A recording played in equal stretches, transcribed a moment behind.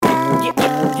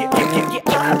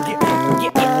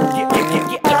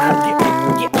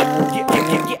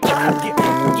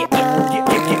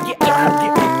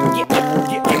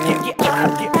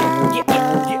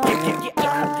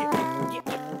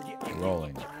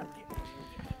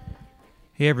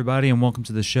Hey everybody, and welcome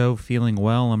to the show. Feeling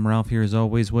well. I'm Ralph here as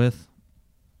always with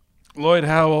Lloyd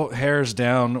Howell. Hair's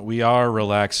down. We are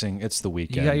relaxing. It's the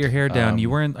weekend. You got your hair down.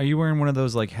 Are you wearing one of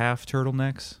those like half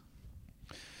turtlenecks?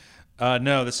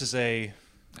 No, this is a.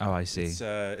 Oh, I see.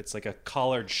 It's like a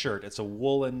collared shirt. It's a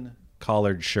woolen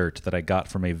collared shirt that I got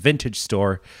from a vintage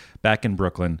store back in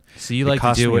Brooklyn. So you like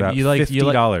to do it? You like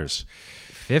 $50.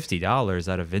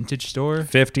 $50 at a vintage store?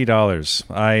 $50.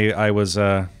 I was.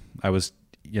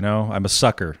 I'm a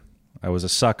sucker. I was a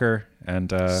sucker,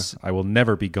 and I will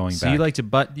never be going back. So you like to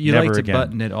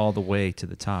button it all the way to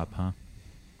the top, huh?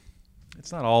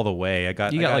 It's not all the way. You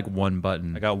got like one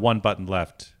button. I got one button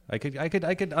left. I could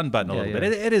unbutton a little bit.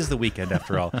 It is the weekend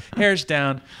after all. Hair's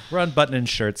down. We're unbuttoning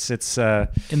shirts. It's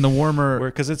in the warmer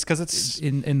because it's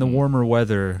in the warmer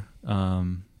weather.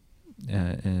 When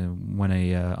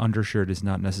a undershirt is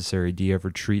not necessary, do you ever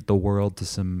treat the world to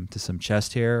some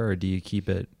chest hair, or do you keep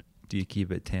it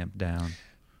tamped down?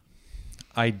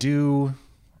 I do.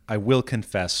 I will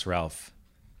confess, Ralph,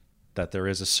 that there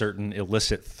is a certain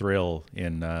illicit thrill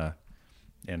in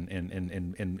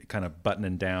kind of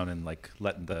buttoning down and like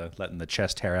letting the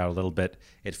chest hair out a little bit.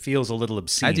 It feels a little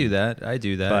obscene. I do that.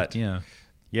 But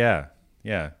yeah.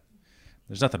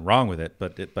 There's nothing wrong with it,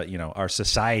 but our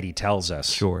society tells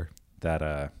us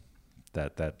that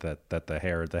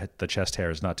the chest hair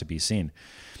is not to be seen.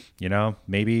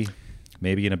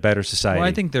 Maybe in a better society. Well,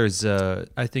 I think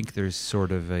there's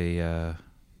sort of a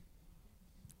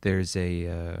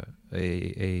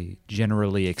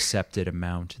generally accepted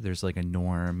amount. There's like a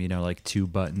norm, like 2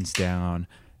 buttons down,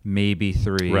 maybe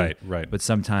 3. Right. But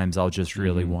sometimes I'll just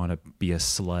really want to be a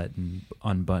slut and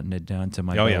unbutton it down to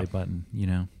my belly button,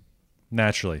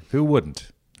 Naturally. Who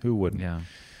wouldn't? Yeah.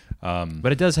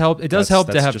 But it does help. It does help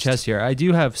to have chest hair. I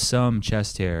do have some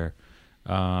chest hair.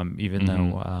 Even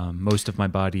though most of my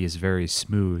body is very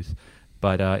smooth,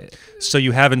 but so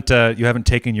you haven't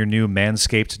taken your new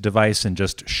Manscaped device and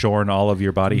just shorn all of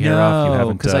your body hair off? You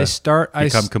haven't, because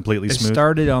become completely smooth. I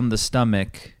started on the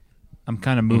stomach. I'm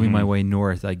kind of moving my way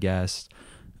north, I guess.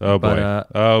 Oh boy!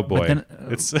 But then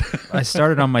I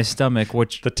started on my stomach,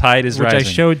 which the tide is rising. Which I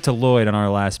showed to Lloyd on our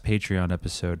last Patreon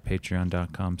episode,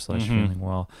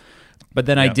 patreon.com/feelingwell. But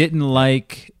then I didn't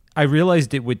like. I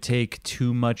realized it would take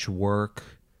too much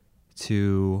work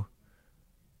because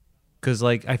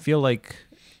I feel like,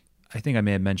 I think I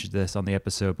may have mentioned this on the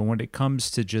episode, but when it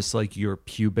comes to just like your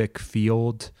pubic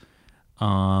field,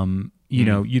 you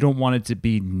don't want it to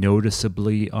be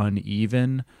noticeably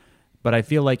uneven, but I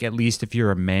feel like at least if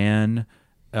you're a man,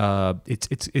 it's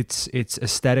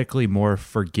aesthetically more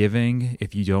forgiving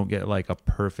if you don't get like a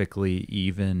perfectly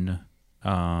even.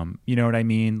 You know what I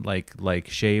mean? Like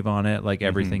shave on it, like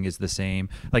everything is the same,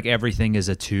 like everything is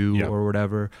a 2 or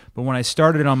whatever. But when I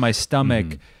started on my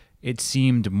stomach, it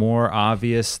seemed more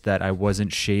obvious that I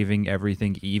wasn't shaving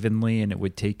everything evenly, and it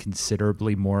would take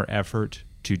considerably more effort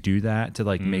to do that, to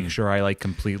like make sure I like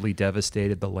completely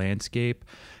devastated the landscape.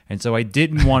 And so I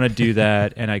didn't want to do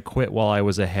that, and I quit while I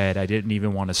was ahead. I didn't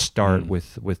even want to start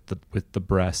with the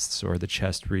breasts or the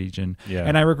chest region. Yeah.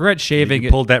 And I regret shaving it.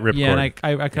 You pulled that ripcord. Yeah, and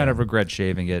I kind of regret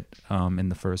shaving it in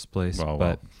the first place.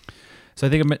 Well. So I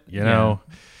think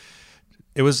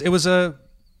it was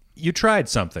you tried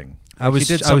something. I was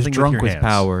drunk with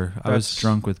power. I was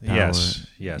drunk with power. Yes.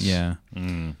 Yeah.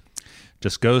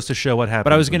 Just goes to show what happens.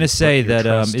 But I was going to say that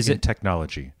is it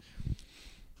technology?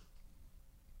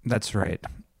 That's right.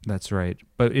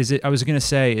 But I was going to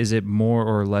say, is it more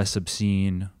or less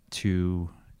obscene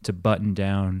to button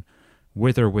down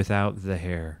with or without the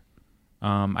hair?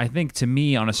 I think to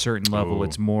me, on a certain level,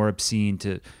 it's more obscene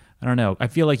I don't know. I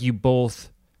feel like you both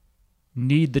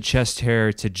need the chest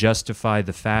hair to justify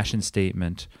the fashion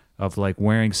statement of like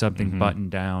wearing something buttoned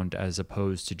down as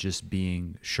opposed to just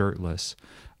being shirtless.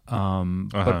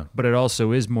 But it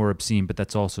also is more obscene, but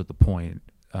that's also the point,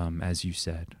 as you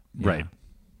said. Yeah. Right.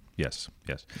 Yes.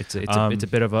 It's a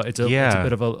bit of a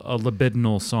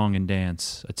libidinal song and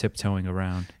dance, a tiptoeing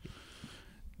around.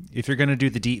 If you're gonna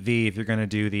do the deep V, if you're gonna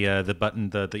do the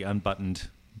unbuttoned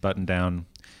button down,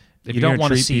 you don't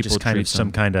want to see just kind of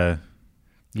some kind of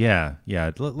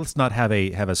Let's not have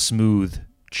a smooth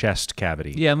chest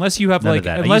cavity. Yeah, unless you have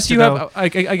I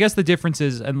guess the difference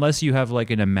is unless you have like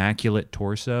an immaculate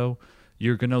torso,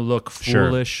 you're gonna look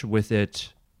foolish with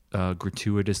it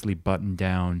gratuitously buttoned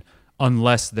down.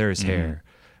 Unless there's hair,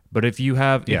 but if you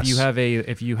have a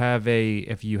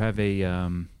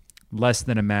less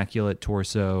than immaculate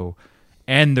torso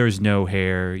and there's no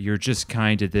hair, you're just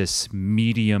kind of this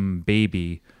medium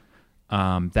baby.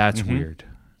 That's weird.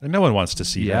 And no one wants to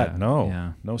see that.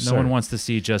 No, no one wants to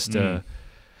see just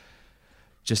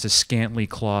just a scantily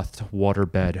clothed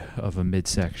waterbed of a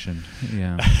midsection.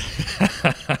 Yeah.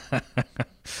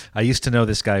 I used to know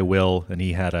this guy Will, and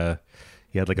he had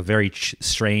like a very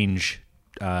strange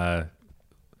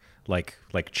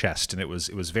like chest, and it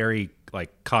was very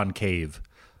like concave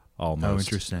almost. Oh,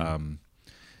 interesting.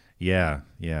 Yeah,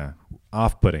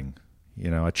 off-putting.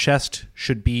 A chest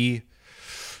should be,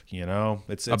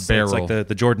 it's a barrel. It's like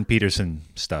the Jordan Peterson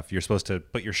stuff. You're supposed to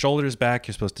put your shoulders back.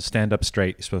 You're supposed to stand up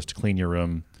straight. You're supposed to clean your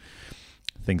room.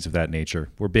 Things of that nature.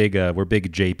 We're big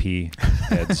JP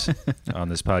heads on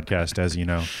this podcast, as you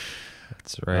know.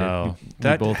 That's right.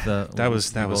 We both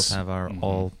have our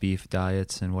all beef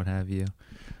diets and what have you.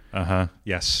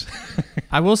 Yes.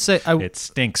 I will say it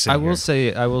stinks. I will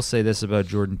say this about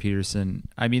Jordan Peterson.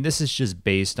 I mean, this is just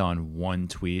based on one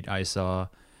tweet I saw.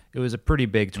 It was a pretty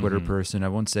big Twitter person. I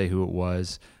won't say who it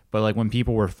was, but like when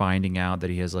people were finding out that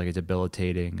he has like a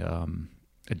debilitating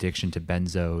addiction to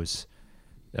benzos,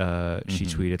 she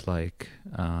tweeted like,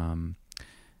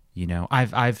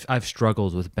 I've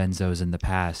struggled with benzos in the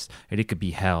past, and it could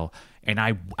be hell. And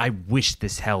I wish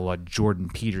this hell on Jordan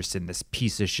Peterson, this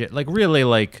piece of shit. Like really,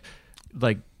 like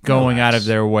going out of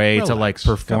their way to like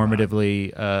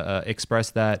performatively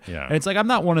express that. Yeah. And it's like I'm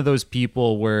not one of those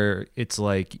people where it's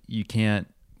like you can't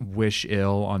wish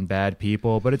ill on bad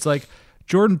people, but it's like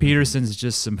Jordan Peterson's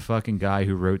just some fucking guy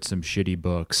who wrote some shitty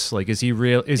books. Like, is he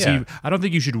real? He? I don't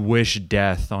think you should wish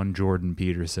death on Jordan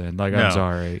Peterson. Like, I'm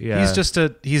sorry. Yeah, he's just a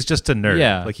nerd.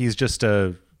 Yeah, like he's just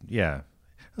a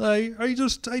I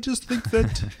just think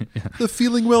that the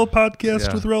Feeling Well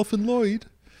podcast with Ralph and Lloyd,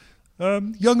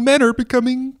 young men are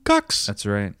becoming cucks. That's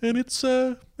right, and it's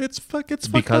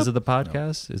because of the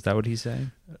podcast. No. Is that what he's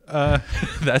saying?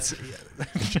 That's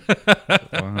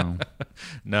wow.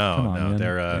 No,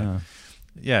 they're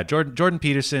Jordan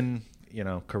Peterson,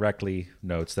 correctly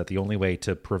notes that the only way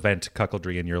to prevent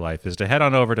cuckoldry in your life is to head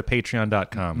on over to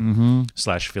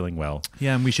patreon.com/feelingwell.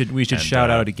 Yeah, and we should shout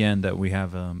out again that we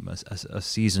have a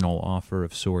seasonal offer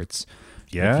of sorts.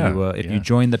 Yeah. If you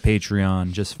join the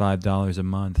Patreon, just $5 a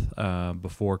month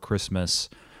before Christmas,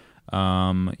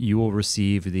 you will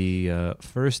receive the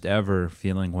first ever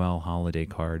Feeling Well holiday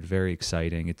card. Very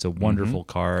exciting. It's a wonderful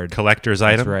card. Collector's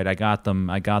item. That's right. I got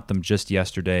them just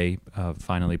yesterday,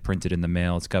 finally printed in the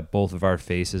mail. It's got both of our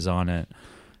faces on it.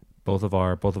 Both of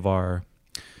our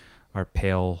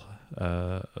pale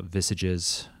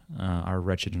visages, our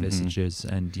wretched visages,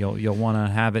 and you'll want to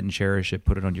have it and cherish it.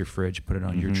 Put it on your fridge, put it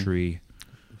on your tree.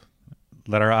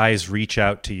 Let our eyes reach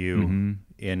out to you.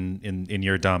 In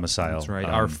your domicile. That's right.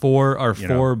 Our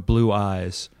four blue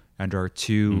eyes and our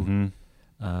two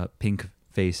pink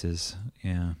faces.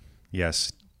 Yeah.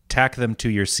 Yes. Tack them to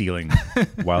your ceiling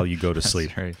while you go to sleep.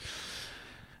 That's right.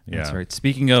 Yeah. That's right.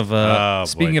 Speaking of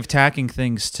tacking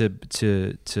things to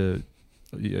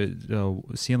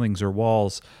ceilings or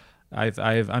walls,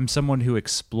 I'm someone who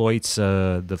exploits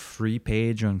the free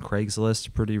page on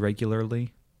Craigslist pretty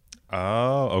regularly.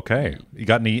 Oh, okay. You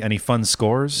got any fun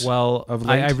scores? Well, of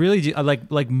late? I really do.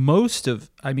 Like most of,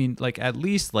 I mean, like at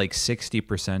least like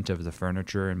 60% of the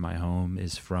furniture in my home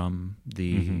is from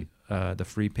the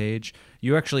free page.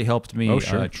 You actually helped me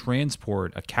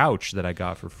transport a couch that I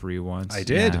got for free once. I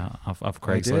did. Off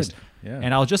Craigslist. Yeah.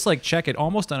 And I'll just like check it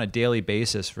almost on a daily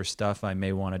basis for stuff I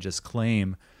may want to just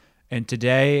claim. And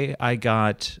today I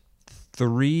got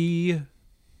 3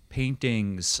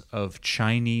 paintings of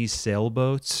Chinese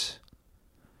sailboats.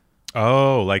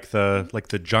 Oh, like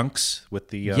the junks with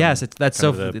the yes, that's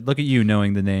so. Look at you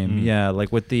knowing the name. Yeah,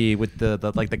 like with the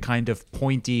like the kind of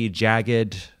pointy,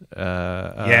 jagged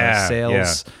sails.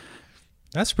 Yeah.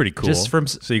 That's pretty cool.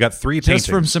 So you got 3 just paintings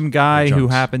from some guy who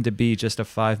happened to be just a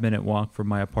 5-minute walk from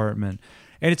my apartment.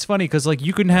 And it's funny because like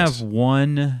you can have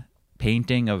one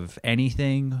painting of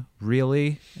anything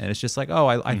really, and it's just like, oh,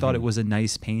 I thought it was a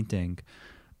nice painting.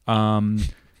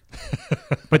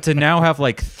 But to now have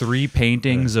like 3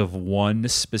 paintings of one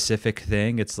specific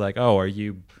thing, it's like, oh, are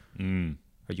you a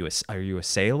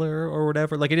sailor or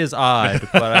whatever? Like, it is odd,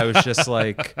 but I was just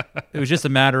like, it was just a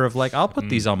matter of like, I'll put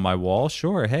these on my wall.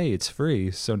 Sure, hey, it's free.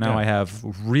 So now I have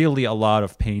really a lot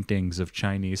of paintings of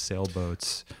Chinese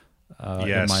sailboats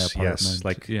in my apartment. Yes,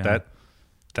 like that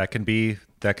can be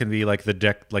like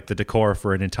the decor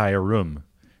for an entire room.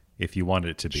 If you want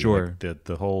it to be, sure. Like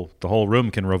the whole room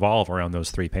can revolve around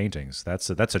those 3 paintings. That's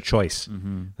a choice.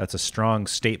 That's a strong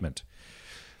statement.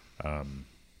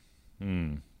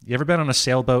 You ever been on a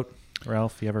sailboat,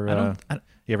 Ralph? You ever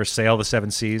sail the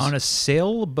 7 seas? On a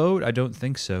sailboat? I don't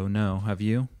think so. No, have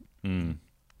you?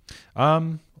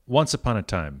 Once upon a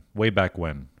time, way back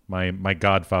when, my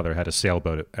godfather had a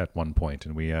sailboat at one point,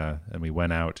 and we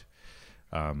went out.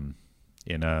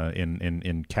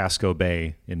 in Casco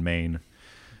Bay in Maine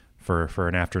for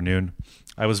an afternoon.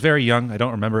 I was very young. I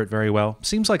don't remember it very well.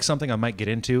 Seems like something I might get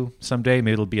into someday.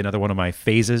 Maybe it'll be another one of my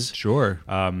phases. Sure.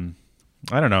 I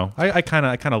don't know. I kind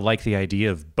of like the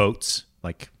idea of boats,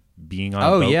 like being on.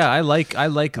 Oh a boat. yeah, I like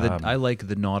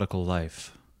the nautical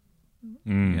life.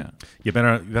 Yeah. You've been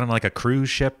on like a cruise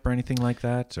ship or anything like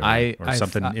that, or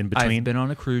something in between. I've been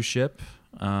on a cruise ship.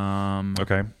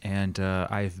 Okay. And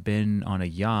I've been on a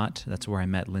yacht. That's where I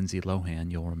met Lindsay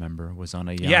Lohan. You'll remember, was on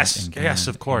a yacht. Yes,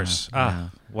 of course.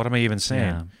 What am I even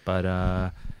saying? Yeah,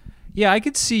 but yeah, I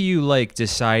could see you like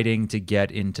deciding to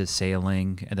get into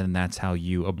sailing, and then that's how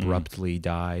you abruptly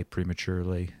die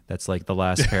prematurely. That's like the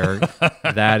last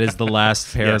that is the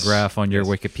last paragraph on your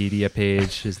Wikipedia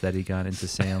page, is that he got into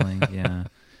sailing. Yeah.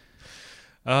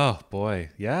 Oh boy,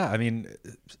 yeah. I mean,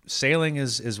 sailing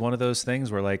is one of those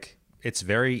things where like it's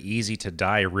very easy to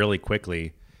die really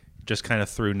quickly, just kind of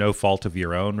through no fault of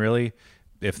your own, really.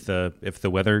 If the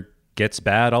weather gets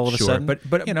bad all of a sudden,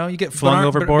 but you know, you get flung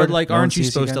overboard. But like, aren't you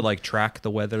supposed to like track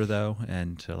the weather though,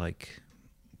 and to like?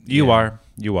 You are.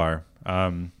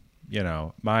 You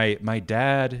know, my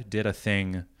dad did a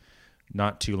thing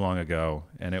not too long ago,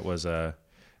 and it was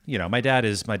my dad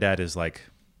is like,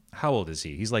 how old is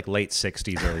he? He's like late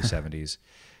 60s, early 70s.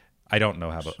 I don't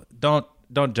know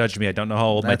don't judge me. I don't know how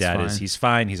old my dad is. He's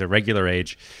fine. He's a regular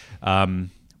age.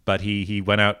 But he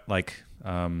went out like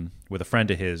with a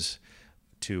friend of his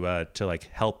to like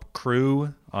help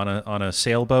crew on a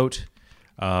sailboat.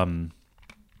 And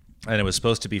it was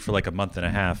supposed to be for like a month and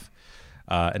a half.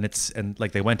 And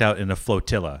like they went out in a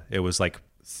flotilla. It was like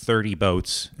 30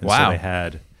 boats. And wow.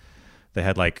 So they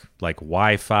had like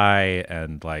Wi-Fi,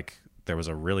 and like there was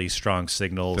a really strong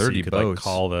signal, 30 so you could boats. like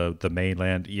call the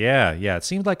mainland. Yeah, it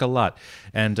seemed like a lot.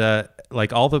 And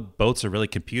like all the boats are really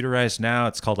computerized now.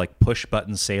 It's called like push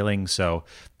button sailing. So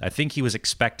I think he was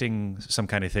expecting some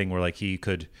kind of thing where like he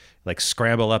could like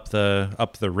scramble up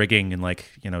the rigging and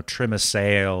like, you know, trim a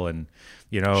sail and,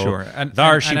 you know, sure. And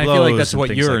I feel like that's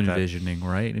what you're envisioning,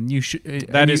 right? And you should.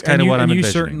 That is kind of what I'm envisioning.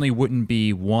 You certainly wouldn't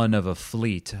be one of a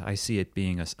fleet. I see it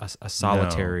being a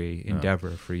solitary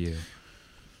endeavor for you.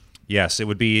 Yes, it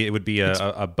would be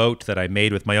a boat that I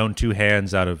made with my own two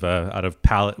hands out of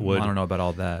pallet wood. I don't know about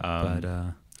all that,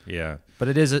 but yeah. But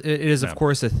it is of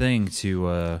course a thing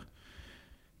to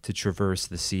traverse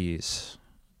the seas.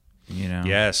 You know.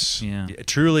 Yes. Yeah.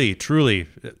 Truly.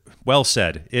 Well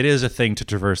said. It is a thing to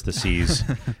traverse the seas,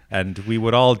 and we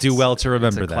would all do well to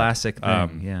remember that. It's a classic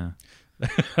thing. Yeah.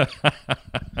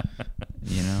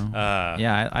 You know.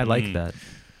 I like that.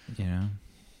 You know.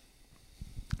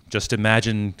 Just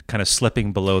imagine kind of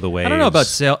slipping below the waves. I don't know about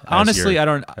sail. Honestly, I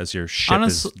don't. As your ship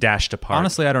is dashed apart.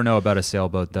 Honestly, I don't know about a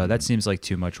sailboat though. That seems like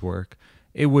too much work.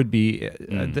 It would be.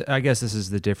 I guess this is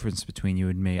the difference between you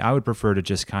and me. I would prefer to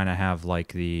just kind of have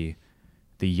like the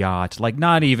yacht, like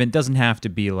not even, doesn't have to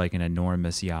be like an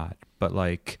enormous yacht, but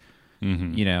like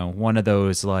you know, one of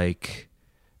those like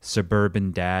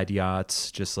suburban dad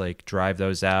yachts. Just like drive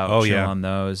those out, chill on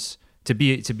those. To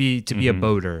be a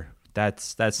boater. That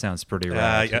sounds pretty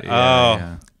rad.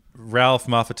 Yeah. Ralph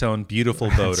Moffatone, beautiful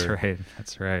boater.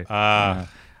 That's right.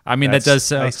 I mean, that does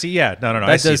sound. I see. Yeah, no.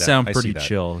 That does sound pretty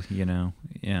chill. You know.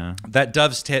 Yeah. That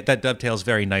dovetails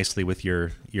very nicely with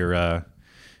your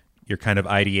kind of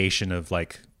ideation of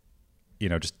like, you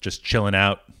know, just chilling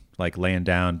out, like laying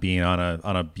down, being on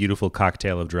a beautiful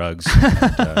cocktail of drugs.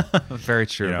 And, very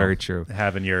true. You know, very true.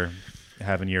 Having your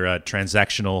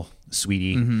transactional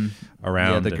sweetie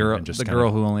around. Yeah, the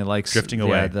girl who only likes drifting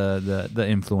away. The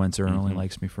influencer only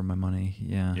likes me for my money.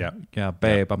 Yeah,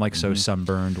 babe. I'm like so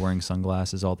sunburned, wearing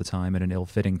sunglasses all the time in an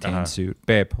ill-fitting tan suit.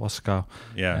 Babe, let's go.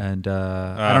 Yeah, and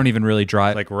I don't even really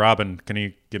drive. Like, Robin, can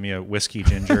you give me a whiskey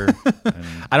ginger?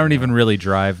 I don't even really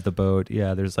drive the boat.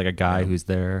 Yeah, there's like a guy who's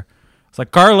there. It's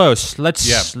like, Carlos, let's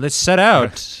set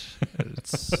out.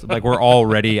 It's like we're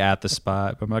already at the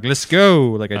spot. I'm like, let's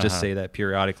go. Like I just say that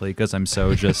periodically because I'm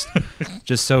so just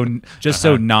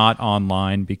so not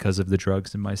online because of the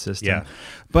drugs in my system. Yeah.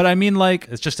 But I mean, like,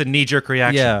 it's just a knee-jerk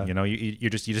reaction. Yeah. You know, you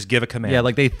just give a command. Yeah,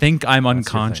 like they think I'm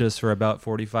unconscious for about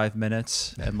 45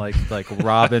 minutes, and like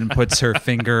Robin puts her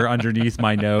finger underneath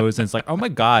my nose, and it's like, oh my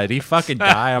god, did he fucking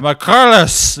die? I'm like,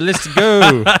 Carlos, let's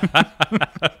go.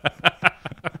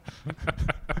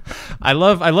 I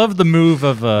love the move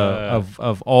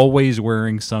of always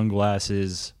wearing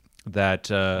sunglasses that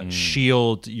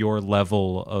shield your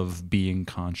level of being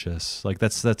conscious. Like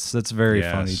that's very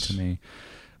funny to me.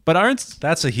 But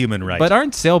that's a human right? But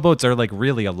aren't sailboats are like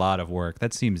really a lot of work?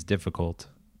 That seems difficult.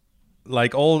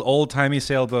 Like old timey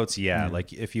sailboats, yeah.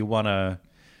 Like if you wanna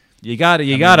You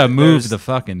gotta move the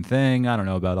fucking thing. I don't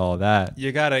know about all that.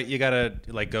 You gotta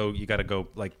go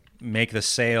like make the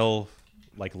sail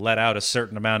like let out a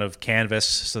certain amount of canvas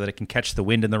so that it can catch the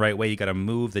wind in the right way. You gotta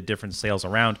move the different sails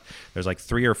around. There's like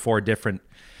 3 or 4 different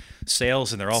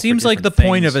sails, and they're all seems for like the things.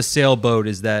 point of a sailboat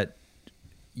is that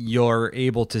you're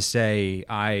able to say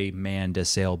I manned a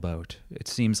sailboat. It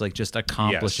seems like just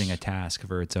accomplishing a task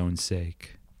for its own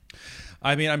sake.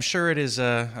 I mean, I'm sure it is.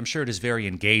 I'm sure it is very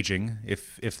engaging.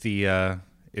 If the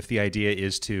idea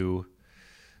is to,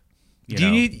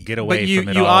 get away from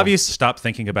it all, stop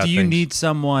thinking about. Do you need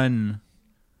someone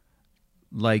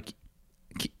like?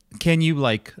 Can you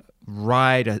like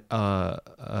ride a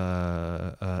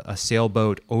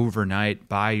sailboat overnight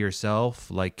by yourself?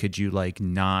 Like, could you like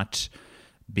not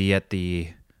be at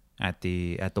the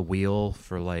wheel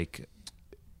for like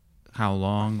how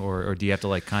long, or do you have to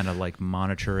like kind of like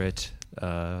monitor it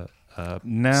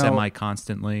semi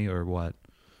constantly, or what?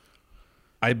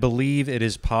 I believe it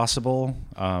is possible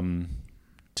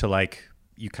to like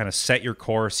you kind of set your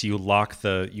course, you lock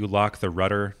the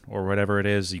rudder or whatever it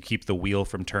is, you keep the wheel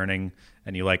from turning,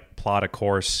 and you like plot a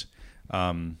course.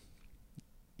 Boy.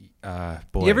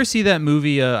 You ever see that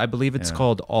movie? I believe it's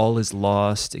called All Is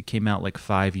Lost. It came out like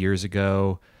 5 years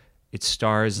ago. It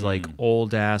stars like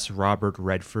old ass Robert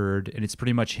Redford, and it's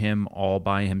pretty much him all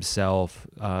by himself.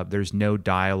 There's no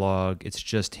dialogue. It's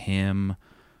just him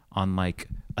on like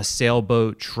a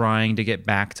sailboat trying to get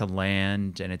back to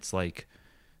land, and it's like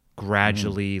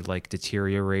gradually like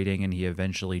deteriorating, and he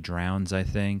eventually drowns, I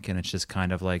think. And it's just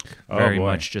kind of like very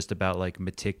much just about like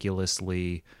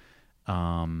meticulously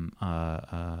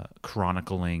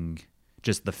chronicling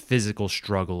just the physical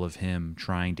struggle of him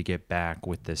trying to get back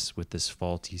with this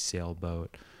faulty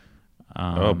sailboat.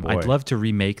 I'd love to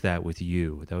remake that with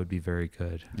you. That would be very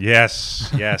good. Yes.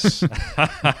 That's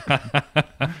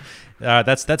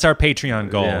our Patreon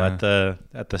goal. At the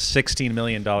 $16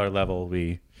 million level,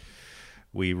 we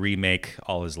remake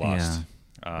All Is Lost.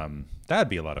 That'd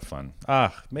be a lot of fun.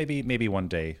 Maybe one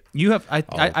day. You have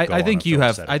I think you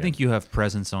have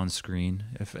presence on screen.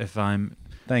 If I'm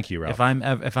Thank you, Ralph.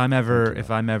 If I'm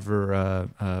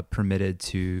ever permitted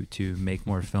to make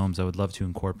more films, I would love to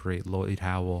incorporate Lloyd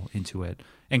Howell into it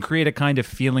and create a kind of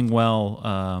Feeling Well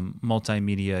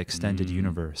multimedia extended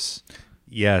universe.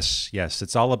 Yes.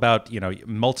 It's all about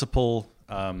multiple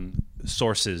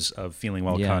sources of Feeling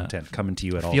Well content coming to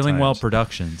you at all times. Feeling Well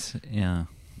Productions. Yeah.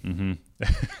 Mm-hmm.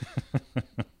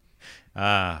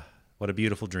 What a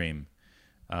beautiful dream.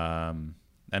 And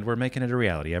we're making it a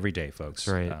reality every day, folks.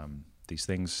 That's right. These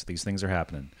things are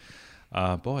happening.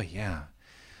 Boy, yeah.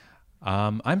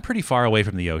 I'm pretty far away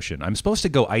from the ocean. I'm supposed to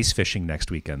go ice fishing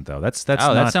next weekend, though. That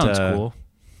sounds cool.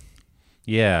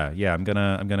 Yeah. I'm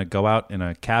gonna go out in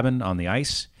a cabin on the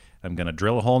ice. I'm gonna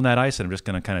drill a hole in that ice, and I'm just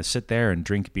gonna kind of sit there and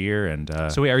drink beer and.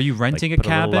 So wait, are you renting like, a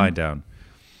cabin? Put a little line down.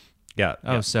 Yeah.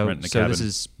 Oh, so this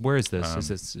is where is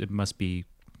this? It must be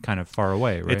kind of far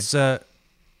away, right? It's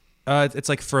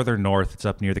like further north. It's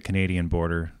up near the Canadian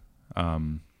border.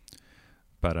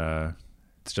 But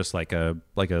it's just like a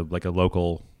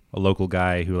local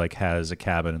guy who like has a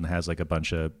cabin and has like a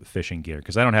bunch of fishing gear,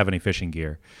 because I don't have any fishing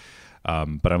gear.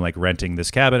 But I'm like renting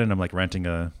this cabin, and I'm renting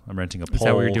a pole. Is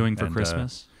that what you're doing for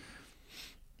Christmas?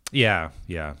 Yeah.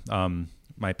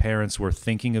 My parents were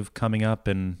thinking of coming up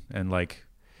and like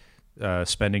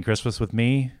spending Christmas with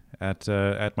me at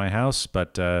my house,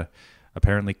 but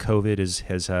apparently COVID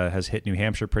has hit New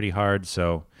Hampshire pretty hard,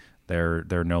 so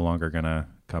they're no longer gonna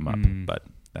come up. But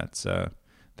that's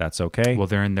okay. Well,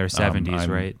 they're in their 70s,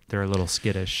 right? They're a little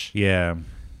skittish. Yeah.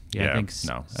 I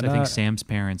think Sam's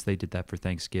parents, they did that for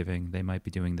Thanksgiving. They might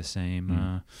be doing the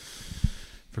same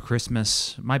for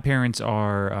Christmas. My parents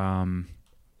are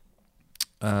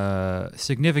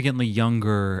significantly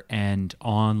younger and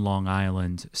on Long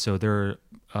Island, so they're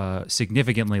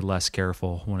significantly less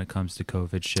careful when it comes to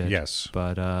COVID shit. Yes.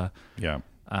 But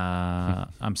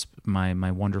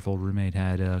my wonderful roommate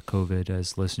had COVID,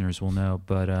 as listeners will know,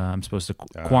 but I'm supposed to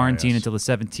quarantine until the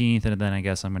 17th, and then I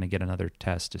guess I'm going to get another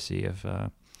test to see if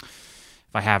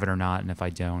I have it or not, and if I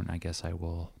don't, I guess I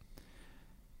will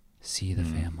see the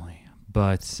family.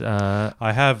 But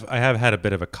I have had a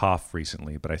bit of a cough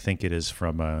recently, but I think it is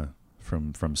from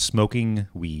smoking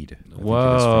weed.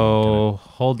 Whoa,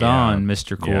 hold on,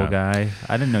 Mr. Cool Guy.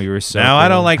 I didn't know you were so Now, cool. I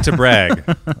don't like to brag.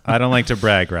 I don't like to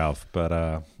brag, Ralph,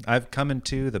 but I've come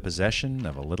into the possession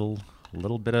of a little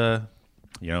bit of,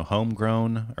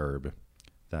 homegrown herb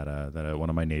that one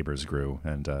of my neighbors grew,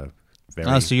 and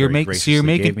so you're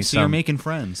making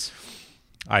friends.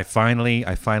 I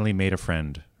finally made a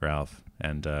friend, Ralph,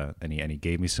 and he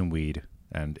gave me some weed,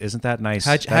 and isn't that nice?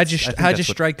 How'd you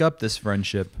strike up this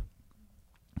friendship?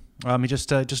 He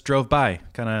just drove by,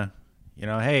 kind of,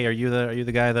 hey, are you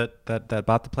the guy that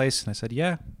bought the place? And I said,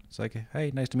 yeah. It's like,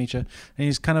 hey, nice to meet you. And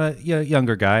he's kind of a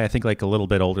younger guy, I think like a little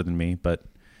bit older than me, but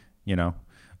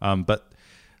but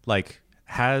like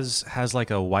has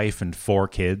like a wife and 4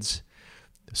 kids,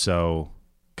 so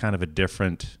kind of a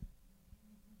different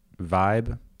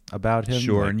vibe about him.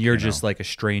 Sure, like, and you're just like a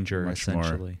stranger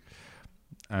essentially.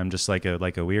 I'm just like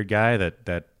a weird guy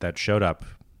that showed up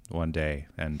one day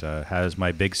and has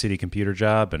my big city computer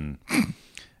job and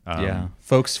yeah,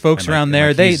 folks around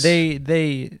there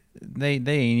they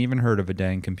ain't even heard of a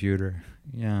dang computer.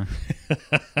 Yeah.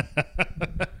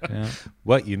 Yeah.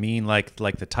 What, you mean like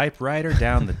the typewriter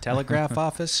down the telegraph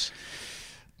office?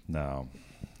 No.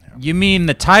 You mean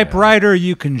the typewriter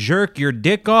you can jerk your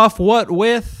dick off what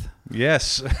with?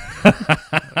 Yes.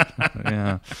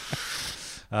 Yeah.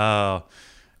 Oh,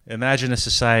 imagine a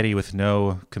society with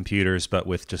no computers, but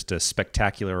with just a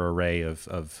spectacular array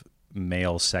of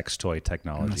male sex toy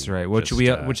technology. That's right. Which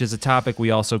is a topic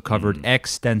we also covered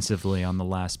extensively on the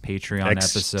last Patreon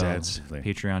episode.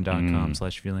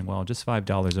 Patreon.com/feelingwell. Just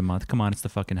 $5 a month. Come on, it's the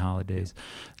fucking holidays.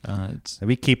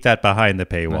 We keep that behind the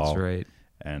paywall. That's right.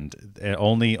 And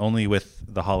only with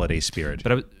the holiday spirit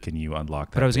can you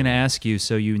unlock that. But I was going to ask you,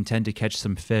 so you intend to catch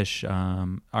some fish.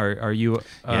 Are you?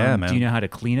 Yeah, man. Do you know how to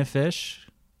clean a fish?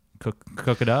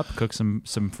 Cook it up. Cook some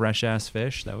fresh ass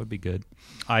fish. That would be good.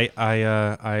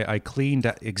 I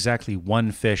cleaned exactly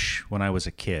 1 fish when I was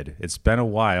a kid. It's been a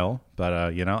while, but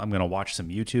I'm gonna watch some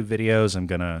YouTube videos. I'm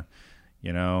gonna,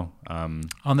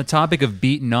 On the topic of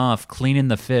beating off, cleaning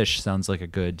the fish sounds like a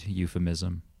good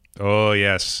euphemism. Oh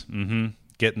yes. Mm-hmm.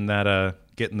 Getting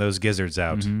those gizzards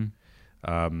out.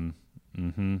 Mm-hmm.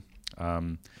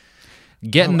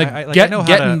 Getting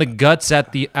the guts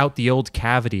out the old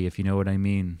cavity, if you know what I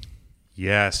mean.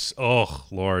 Yes. Oh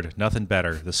Lord, nothing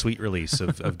better. The sweet release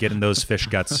of getting those fish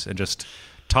guts and just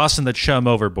tossing the chum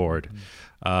overboard.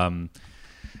 Boy,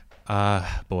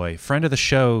 friend of the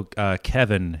show,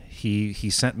 Kevin. He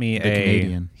sent me the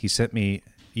Canadian. He sent me.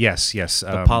 Yes.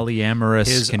 The polyamorous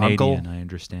his Canadian, uncle, I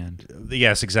understand.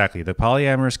 Yes, exactly. The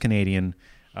polyamorous Canadian,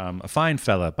 a fine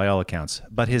fella by all accounts.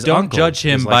 But his Don't uncle judge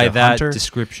him is like by a that hunter.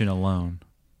 Description alone.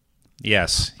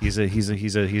 Yes, he's a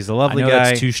lovely guy. I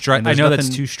know that's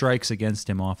 2 strikes against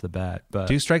him off the bat. But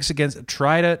 2 strikes against.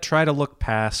 Try to look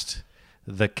past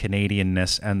the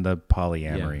Canadianness and the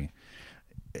polyamory. Yeah.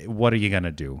 What are you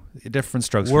gonna do? Different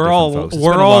strokes. We're for different folks.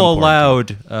 We're all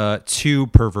allowed 2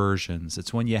 perversions.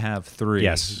 It's when you have 3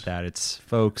 that it's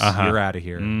folks. You're out of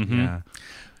here. Mm-hmm. Yeah.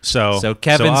 So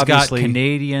Kevin's got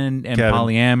Canadian and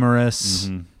polyamorous.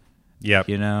 Mm-hmm.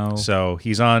 Yep. So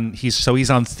he's on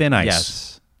thin ice.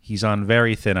 Yes. He's on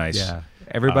very thin ice. Yeah.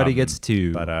 Everybody gets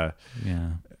 2. But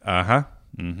yeah.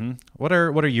 Mm-hmm. What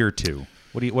are your 2?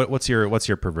 What's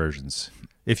your perversions?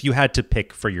 If you had to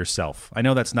pick for yourself, I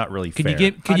know that's not really fair.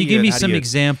 Can you give me some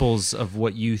examples of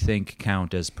what you think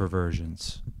count as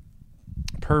perversions?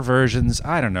 Perversions,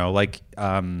 I don't know, like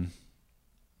not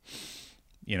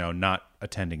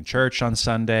attending church on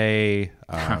Sunday.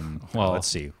 Well, let's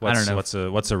see. I don't know.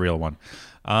 What's a real one?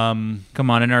 Come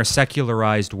on, in our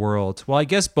secularized world. Well, I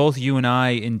guess both you and I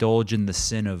indulge in the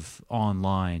sin of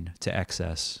online to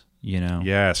excess.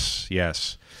 Yes.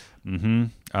 Mm-hmm.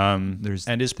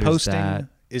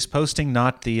 Is posting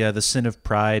not the sin of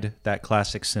pride? That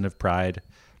classic sin of pride.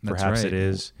 Perhaps right. it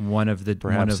is one of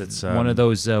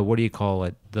those. What do you call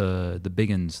it? The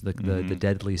big uns, the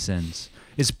deadly sins.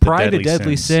 Is pride a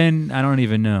deadly sin? I don't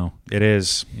even know. It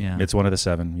is. Yeah, it's one of the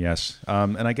 7. Yes.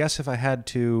 And I guess if I had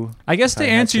to, to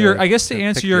answer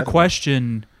your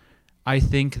question, I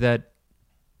think that.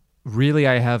 Really,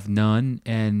 I have none,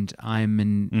 and I'm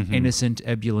an innocent,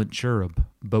 ebullient cherub.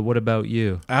 But what about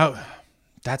you? Oh,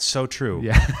 that's so true.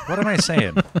 Yeah. What am I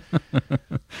saying?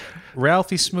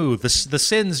 Ralphie Smooth. The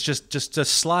sins just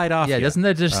slide off. Yeah, you. Doesn't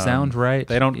that just sound right?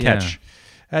 They don't catch.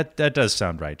 That does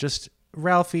sound right. Just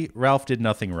Ralph did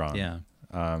nothing wrong. Yeah.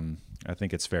 I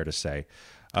think it's fair to say.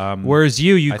 Whereas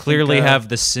you clearly have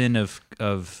the sin of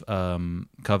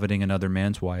coveting another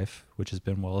man's wife, which has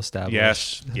been well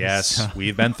established. Yes,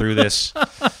 we've been through this,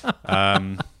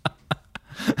 and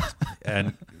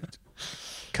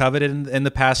coveted in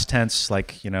the past tense,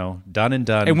 like done and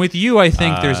done. And with you, I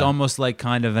think there's almost like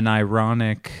kind of an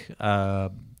ironic,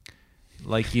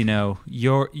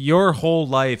 your whole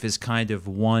life is kind of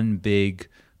one big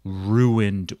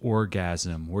ruined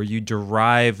orgasm where you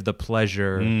derive the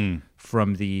pleasure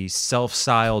from the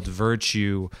self-styled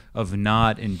virtue of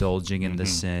not indulging in the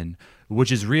sin,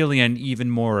 which is really an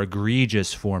even more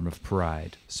egregious form of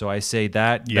pride. So I say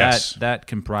that that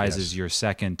comprises your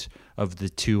second of the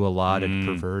 2 allotted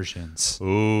perversions.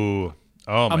 Ooh,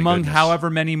 Oh my among goodness. however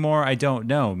many more, I don't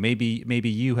know. Maybe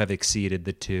you have exceeded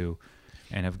the 2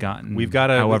 and have gotten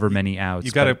however many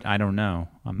outs. I don't know.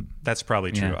 That's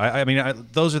probably true. Yeah. I mean,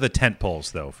 those are the tent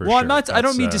poles, though. For well, sure. I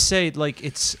don't mean to say like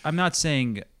it's. I'm not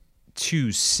saying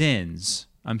 2 sins.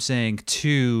 I'm saying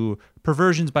 2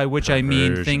 perversions, by which I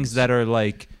mean things that are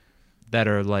like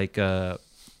the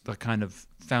kind of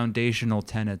foundational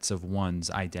tenets of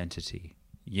one's identity.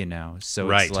 You know, so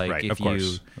right, it's like right. if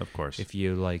of course, if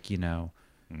you like, you know.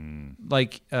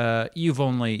 Like you've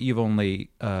only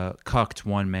cucked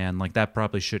one man, like that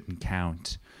probably shouldn't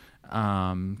count,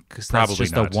 because that's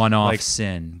just a one-off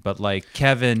sin. But like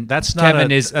Kevin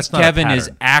is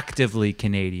actively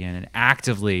Canadian and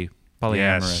actively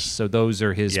polyamorous, so those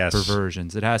are his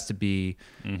perversions. It has to be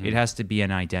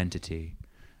an identity.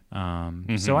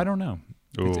 So I don't know.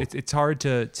 It's hard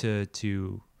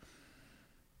to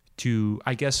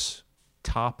I guess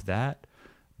top that,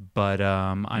 but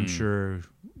I'm sure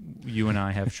you and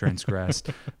I have transgressed.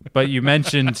 But you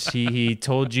mentioned he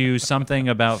told you something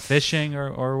about fishing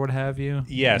or what have you.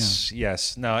 Yes.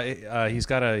 No, he's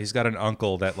got an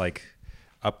uncle that like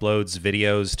uploads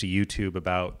videos to YouTube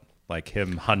about like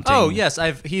him hunting. Oh yes,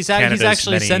 he's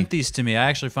actually sent these to me. I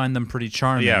actually find them pretty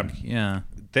charming. Yeah.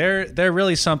 They're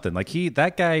really something. Like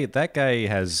that guy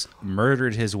has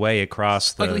murdered his way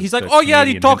across the. He's like, the oh yeah,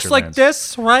 he Canadian talks hinterlands. like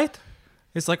this, right?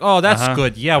 It's like, oh, that's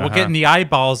good. Yeah, we're getting the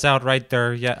eyeballs out right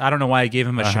there. Yeah, I don't know why I gave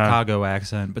him a Chicago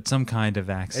accent, but some kind of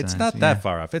accent. It's not that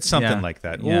far off. It's something like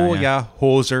that. Yeah, oh yeah,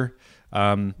 hoser.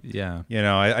 Yeah. You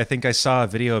know, I think I saw a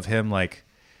video of him like.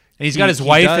 And he's got his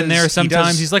wife in there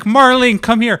sometimes. He's like, Marlene,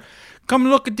 come here. Come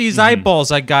look at these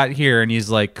eyeballs I got here. And he's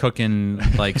like cooking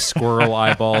like squirrel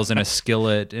eyeballs in a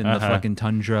skillet in the fucking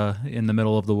tundra in the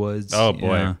middle of the woods. Oh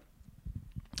boy.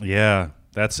 Yeah.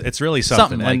 It's really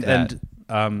something like that.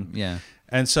 Yeah.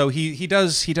 And so he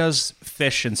does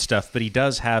fish and stuff, but he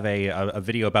does have a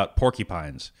video about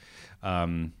porcupines,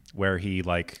 where he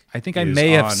like. I think I may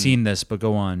have seen this, but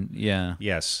go on. Yeah.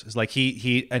 Yes, it's like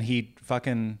he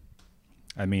fucking.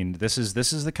 I mean, this is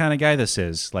the kind of guy this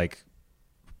is. Like,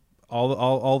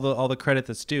 all the credit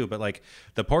that's due, but like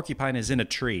the porcupine is in a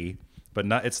tree, but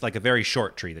not. It's like a very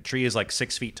short tree. The tree is like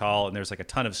 6 feet tall, and there's like a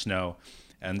ton of snow.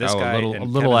 And this guy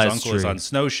and Kevin's uncle is on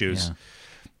snowshoes.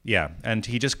 Yeah, and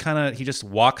he just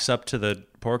walks up to the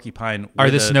porcupine. Are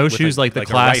the snowshoes like the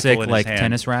classic like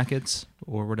tennis rackets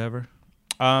or whatever?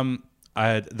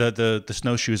 The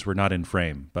snowshoes were not in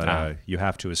frame, but you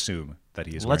have to assume that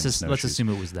he's wearing snowshoes. Let's assume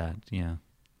it was that. Yeah,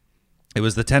 it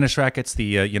was the tennis rackets,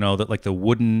 the like the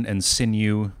wooden and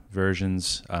sinew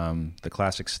versions, the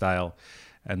classic style,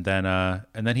 and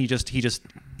then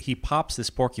he pops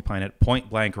this porcupine at point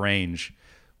blank range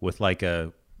with like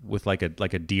a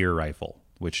deer rifle.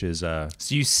 Which is So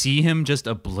you see him just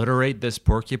obliterate this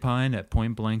porcupine at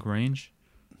point blank range?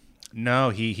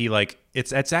 No, he like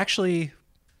it's actually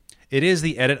it is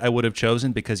the edit I would have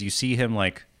chosen, because you see him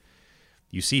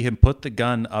put the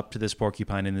gun up to this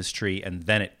porcupine in this tree, and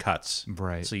then it cuts.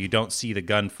 Right. So you don't see the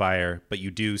gun fire, but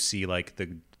you do see like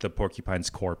the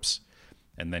porcupine's corpse,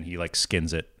 and then he like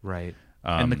skins it. Right.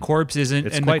 And the corpse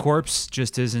the corpse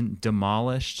just isn't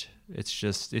demolished. It's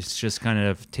just kind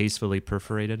of tastefully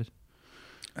perforated.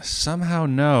 Somehow,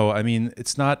 no. I mean,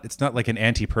 it's not like an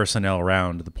anti-personnel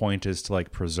round. The point is to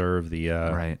like preserve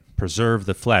the preserve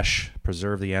the flesh,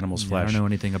 preserve the animal's flesh. I don't know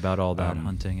anything about all that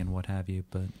hunting and what have you,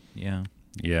 but yeah.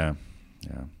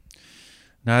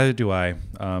 Neither do I.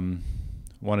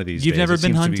 One of these You've days. Never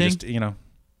been hunting?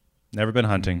 Never been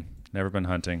hunting. Never been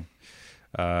hunting.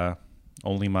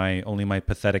 Only my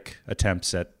pathetic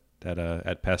attempts at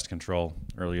pest control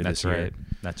earlier this year.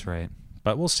 That's right.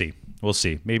 But we'll see.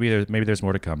 Maybe there's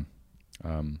more to come,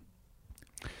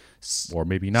 or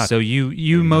maybe not. So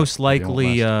you most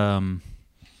likely.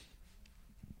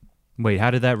 Wait, how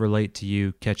did that relate to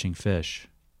you catching fish?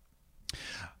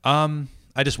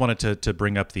 I just wanted to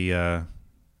bring up the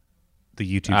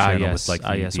YouTube channel. Yes. With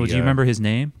like yes. Well, do you remember his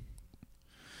name?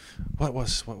 What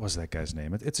was that guy's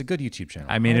name? It's a good YouTube channel.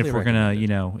 I mean, if we're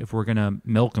gonna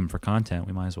milk him for content,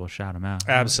 we might as well shout him out.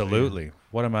 Absolutely.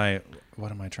 What am I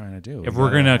trying to do? If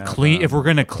we're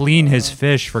gonna clean his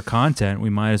fish for content, we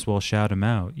might as well shout him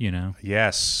out. You know.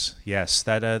 Yes.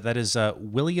 That is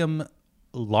William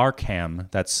Larkham.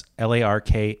 That's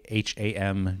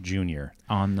Larkham Jr.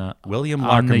 on the William Larkham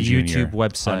on the Jr. YouTube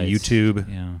website. On YouTube.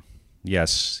 Yeah.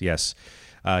 Yes.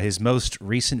 His most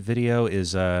recent video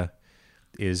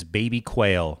is baby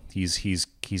quail. He's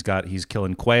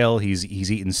killing quail. He's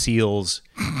eating seals.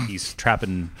 He's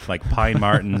trapping like pine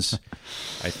martens.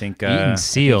 I think eating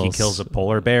seals. He kills a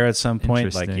polar bear at some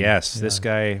point. Like this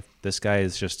guy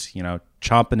is just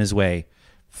chomping his way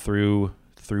through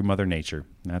through Mother Nature.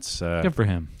 That's good for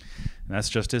him. That's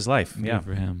just his life. Good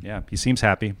for him. Yeah, he seems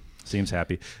happy.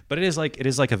 But it is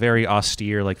like a very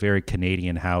austere, like very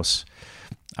Canadian house.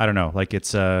 I don't know. Like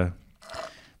it's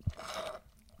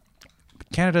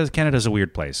Canada's a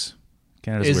weird place.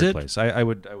 Canada's a weird place. I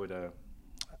would.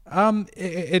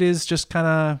 It is just kind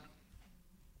of.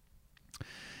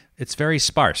 It's very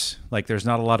sparse. Like there's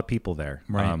not a lot of people there.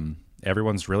 Right.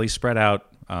 Everyone's really spread out.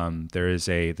 It's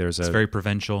very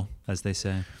provincial, as they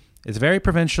say. It's very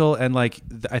provincial, and like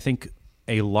I think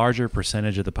a larger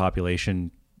percentage of the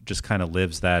population just kind of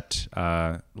lives that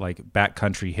like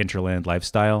backcountry hinterland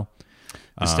lifestyle.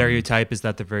 The stereotype is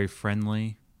that they're very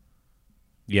friendly.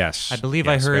 Yes, I believe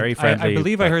I heard. Very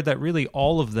friendly, I heard that really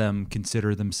all of them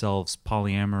consider themselves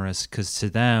polyamorous because to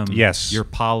them, yes, you're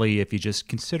poly if you just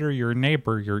consider your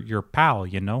neighbor your pal.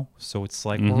 You know, so it's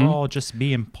like we're all just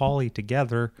being poly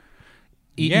together.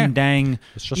 Eating dang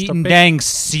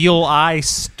seal eye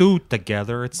stew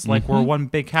together. It's like we're one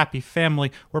big happy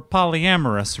family. We're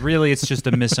polyamorous. Really, it's just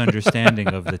a misunderstanding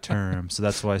of the term. So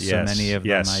that's why so many of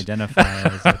them identify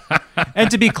as it. And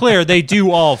to be clear, they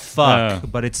do all fuck,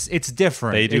 but it's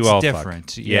different. They do it's all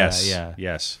different. Fuck. Yeah,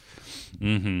 yes.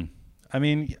 Mm-hmm. I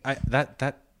mean,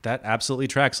 that absolutely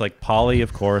tracks. Like poly,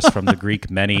 of course, from the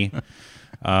Greek many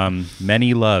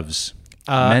loves.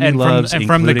 And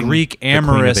from the Greek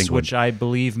amorous, which I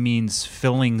believe means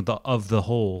filling the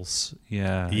holes.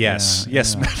 Yeah. Yes.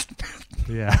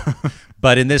 Yeah.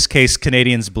 But in this case,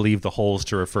 Canadians believe the holes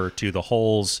to refer to the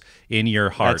holes in your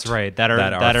heart. That's right. That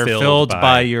are filled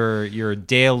by your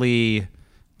daily,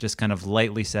 just kind of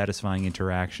lightly satisfying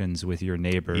interactions with your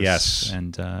neighbors. Yes.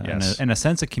 And a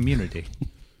sense of community.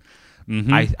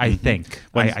 I think.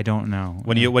 I don't know.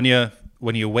 When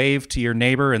you wave to your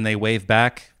neighbor and they wave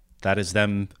back, that is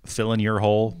them filling your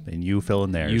hole and you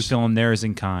filling theirs. You filling theirs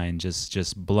in kind,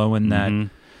 just blowing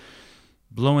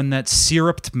that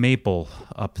syruped maple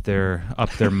up their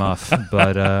muff.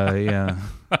 But yeah,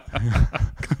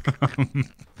 I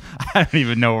don't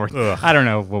even know. I don't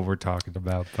know what we're talking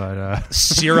about. But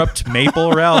syruped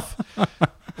maple, Ralph.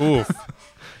 Oof.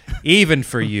 Even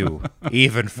for you,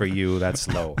 that's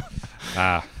low.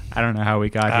 I don't know how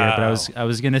we got here, but I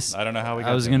was gonna. I don't know how we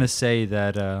got. I was gonna say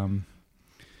that.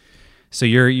 So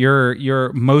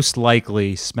you're most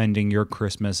likely spending your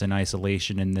Christmas in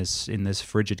isolation in this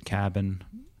frigid cabin.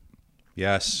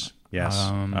 Yes.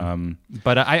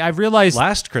 But I realized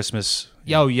last Christmas.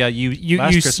 Oh yeah,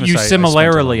 you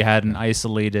similarly had an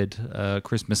isolated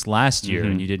Christmas last year,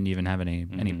 and you didn't even have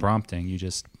any prompting. You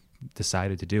just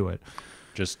decided to do it.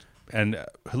 And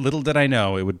little did I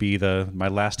know it would be my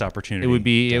last opportunity. It would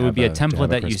be a template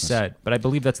that you set, but I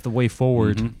believe that's the way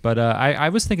forward. But I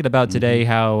was thinking about today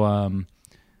how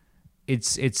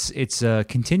it's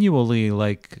continually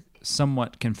like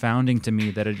somewhat confounding to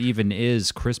me that it even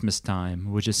is Christmas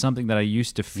time, which is something that I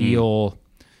used to feel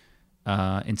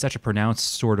in such a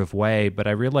pronounced sort of way. But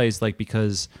I realized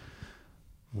because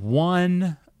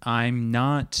one, I'm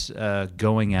not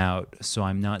going out, so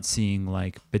I'm not seeing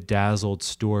like bedazzled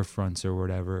storefronts or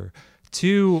whatever.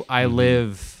 Two, I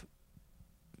live,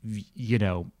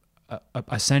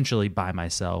 essentially by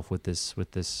myself with this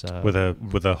with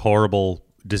a horrible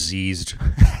diseased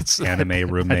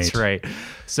anime roommate. That's right.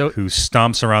 So who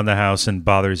stomps around the house and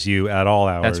bothers you at all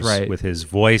hours. That's right. With his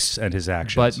voice and his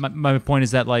actions. But my point is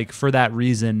that for that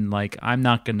reason, I'm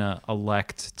not gonna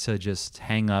elect to just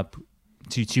hang up.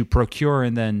 To procure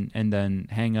and then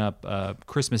hang up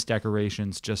Christmas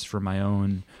decorations just for my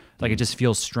own. It just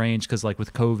feels strange because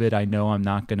with COVID, I know I'm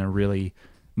not going to really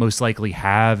most likely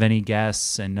have any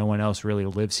guests and no one else really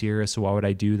lives here. So why would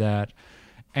I do that?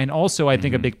 And also, I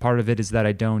think a big part of it is that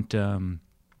I don't,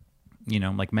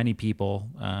 like many people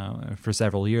for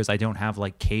several years, I don't have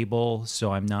cable.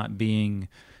 So I'm not being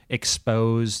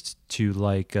exposed to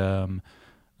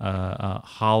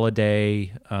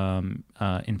holiday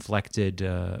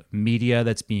inflected media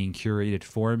that's being curated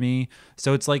for me.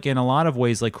 So it's in a lot of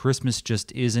ways Christmas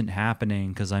just isn't happening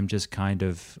because I'm just kind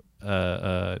of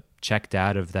checked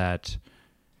out of that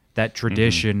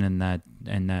tradition and that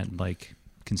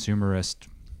consumerist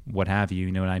what have you,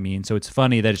 you know what I mean? So it's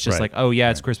funny that it's just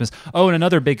it's Christmas. Oh, and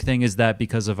another big thing is that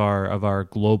because of our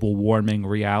global warming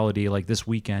reality, this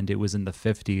weekend it was in the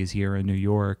 50s here in New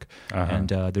York, and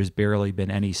there's barely been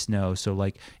any snow. So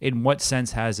in what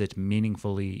sense has it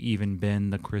meaningfully even been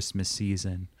the Christmas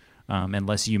season,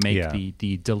 unless you make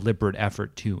the deliberate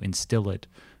effort to instill it?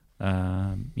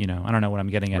 I don't know what I'm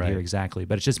getting at here exactly,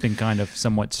 but it's just been kind of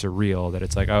somewhat surreal that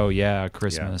it's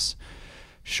Christmas. Yeah.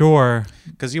 Sure.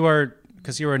 Because you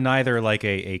are neither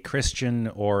a Christian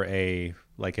or a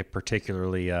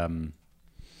particularly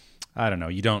I don't know.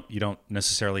 You don't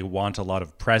necessarily want a lot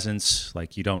of presents.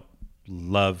 Like you don't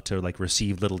love to like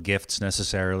receive little gifts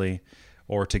necessarily,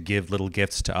 or to give little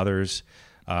gifts to others.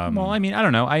 Well, I mean, I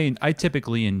don't know. I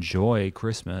typically enjoy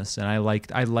Christmas, and I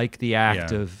like the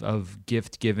act of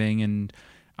gift giving, and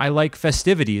I like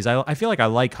festivities. I feel like I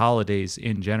like holidays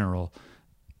in general,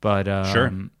 but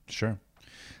sure.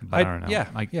 But I don't know.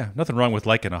 Yeah, nothing wrong with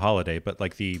liking a holiday, but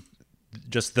like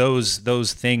just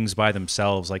those things by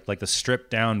themselves, like the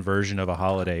stripped down version of a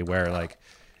holiday where like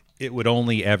it would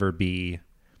only ever be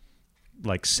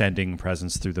like sending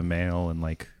presents through the mail and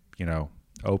like, you know,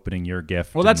 opening your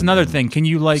gift. Well, that's another thing. Can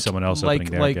you like someone else opening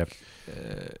their gift?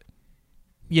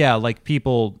 Yeah, like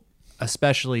people,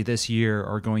 especially this year,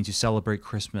 are going to celebrate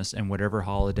Christmas and whatever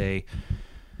holiday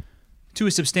to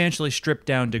a substantially stripped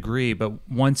down degree. But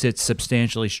once it's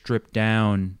substantially stripped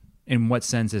down, in what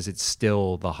sense is it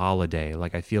still the holiday?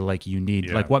 Like I feel like you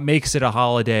need like what makes it a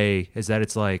holiday is that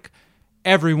it's like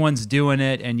everyone's doing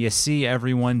it and you see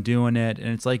everyone doing it, and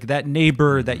it's like that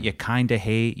neighbor that you kind of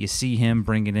hate, you see him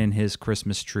bringing in his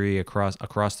Christmas tree across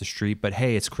the street, but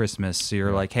hey, it's Christmas, so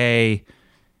you're like, hey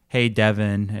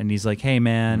Devin, and he's like, hey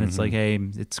man, it's like, hey,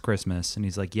 it's Christmas, and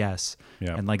he's like, yes,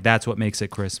 and like that's what makes it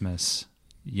Christmas,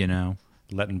 you know,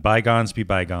 letting bygones be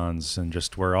bygones, and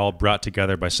just we're all brought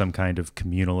together by some kind of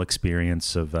communal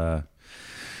experience of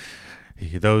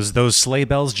those sleigh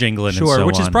bells jingling, sure, and so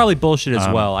which on. Is probably bullshit as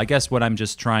well. I guess what I'm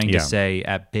just trying to say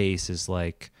at base is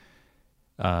like,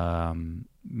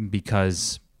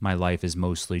 because my life is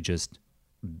mostly just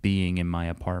being in my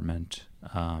apartment.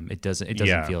 It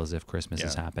doesn't feel as if Christmas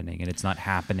is happening, and it's not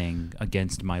happening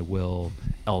against my will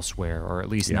elsewhere, or at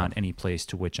least not any place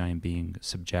to which I am being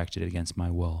subjected against my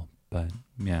will. But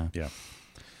yeah.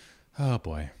 Oh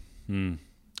boy.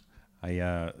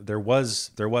 There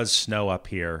was snow up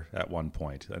here at one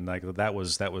point, and like that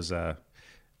was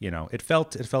you know, it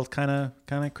felt kind of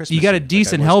Christmas. You got a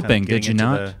decent helping, did you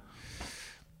not?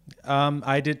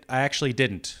 I actually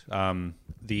didn't.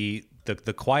 The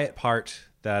quiet part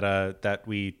that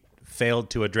we failed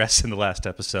to address in the last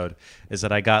episode is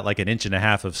that I got like 1.5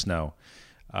 inches of snow.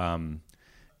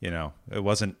 You know, it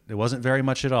wasn't very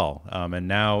much at all. And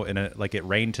now it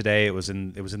rained today. It was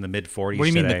in the mid 40s. What do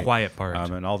you mean today. the quiet part?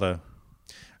 And all the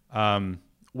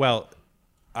well,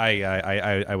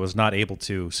 I was not able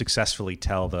to successfully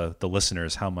tell the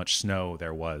listeners how much snow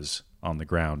there was on the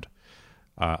ground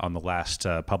on the last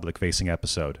public facing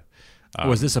episode.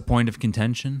 Was this a point of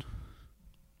contention?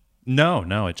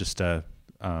 No, it just it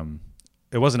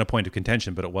wasn't a point of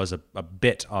contention, but it was a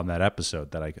bit on that episode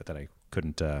that I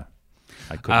couldn't.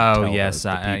 I couldn't tell yes, the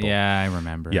people. I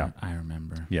remember. Yeah, I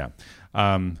remember. Yeah,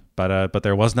 but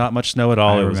there was not much snow at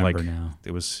all. I it was remember like now.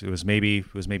 it was maybe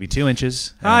 2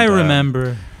 inches. And, I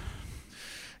remember.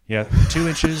 Yeah, 2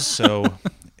 inches. So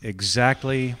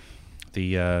exactly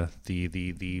the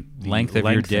length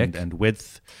of your dick and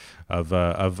width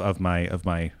of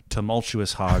my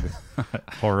tumultuous hog.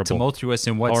 Horrible. Tumultuous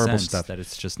in what horrible sense? Stuff. That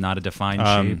it's just not a defined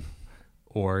shape,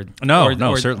 or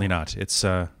no, certainly not. It's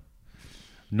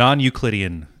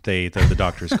non-Euclidean. The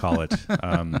doctors call it.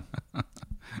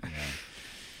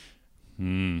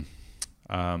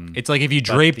 It's like if you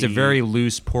draped a very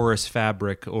loose, porous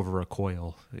fabric over a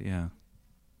coil. Yeah.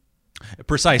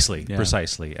 Precisely,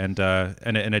 and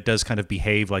it does kind of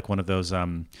behave like one of those.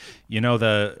 You know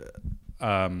the.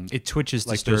 It twitches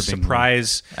like disturbingly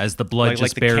surprise as the blood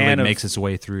just like barely makes its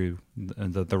way through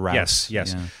the routes.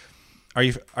 Yes. Yeah.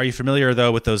 Are you familiar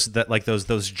though with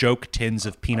those joke tins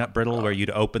of peanut brittle where you'd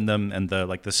open them and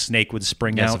the snake would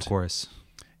spring out? Yes, of course.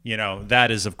 You know, that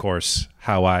is of course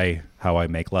how I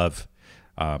make love.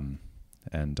 How do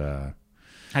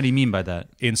you mean by that?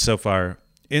 Insofar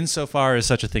as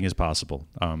such a thing is possible,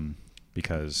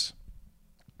 because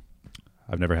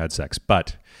I've never had sex,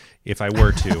 but if I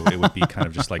were to, it would be kind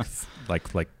of just like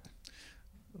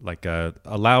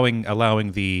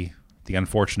allowing the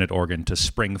unfortunate organ to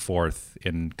spring forth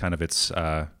in kind of its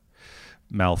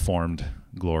malformed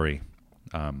glory.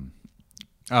 Oh,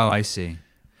 I see.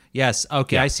 Yes.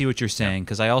 Okay, Yeah. I see what you're saying,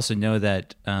 because I also know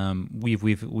that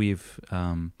we've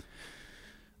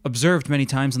observed many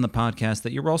times on the podcast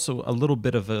that you're also a little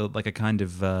bit of a kind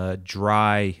of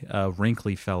dry,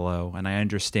 wrinkly fellow, and I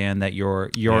understand that your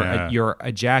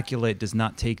ejaculate does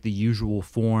not take the usual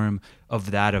form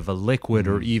of that of a liquid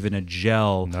or even a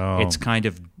gel. No. It's kind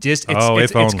of it's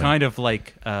kind of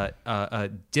like a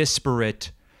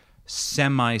disparate,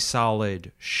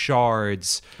 semi-solid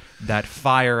shards that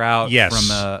fire out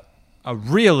from a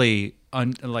really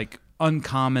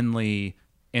uncommonly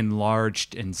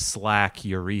enlarged and slack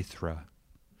urethra.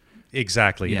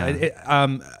 Exactly. Yeah.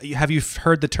 Have you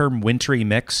heard the term wintry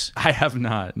mix? I have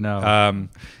not. No.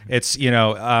 It's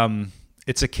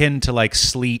it's akin to like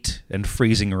sleet and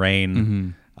freezing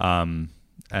rain, and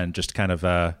just kind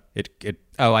of it.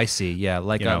 Oh, I see. Yeah,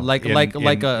 like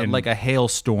a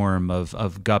hailstorm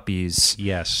of guppies.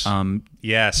 Yes.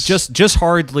 Yes. Just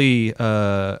hardly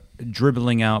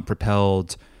dribbling out,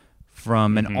 propelled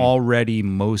from an already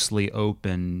mostly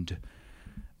opened,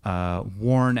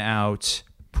 worn out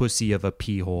pussy of a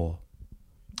pee hole.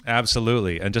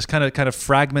 Absolutely, and just kind of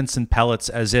fragments and pellets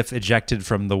as if ejected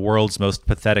from the world's most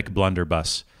pathetic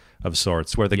blunderbuss of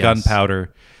sorts, where the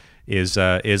gunpowder is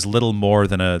little more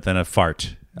than a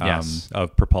fart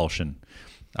of propulsion.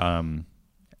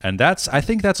 And I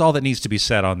think that's all that needs to be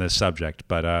said on this subject.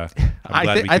 But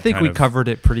I think we covered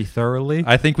it pretty thoroughly.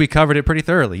 I think we covered it pretty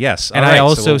thoroughly. Yes, and I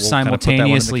also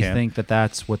simultaneously think that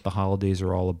that's what the holidays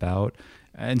are all about.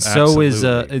 And so is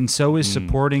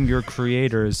supporting your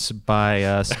creators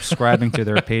by subscribing to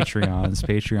their Patreons,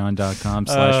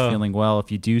 patreon.com/feelingwell.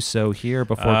 If you do so here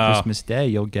before Christmas Day,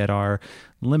 you'll get our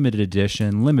limited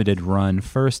edition, limited run,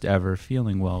 first ever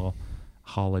Feeling Well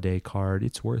holiday card.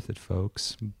 It's worth it,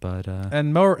 folks. But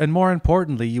and more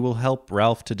importantly, you will help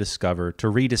Ralph to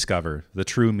rediscover the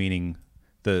true meaning,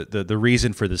 the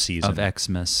reason for the season of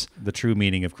Xmas, the true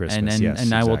meaning of Christmas. And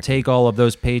exactly. I will take all of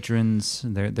those patrons,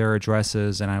 their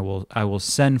addresses, and I will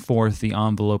send forth the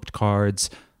enveloped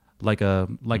cards like a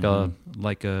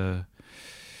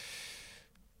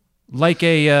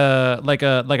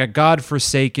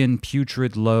godforsaken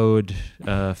putrid load,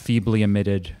 feebly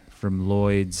emitted from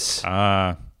Lloyd's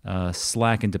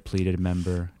slack and depleted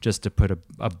member, just to put a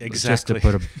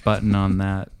button on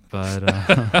that.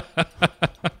 But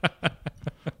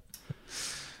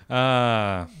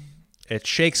it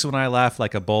shakes when I laugh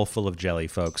like a bowl full of jelly,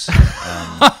 folks.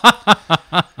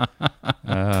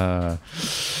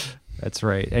 That's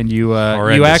right. And you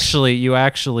actually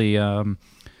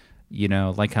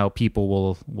like how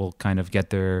people will kind of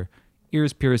get their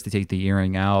ears pierced to take the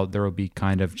earring out. There will be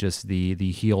kind of just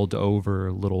the healed over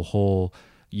little hole.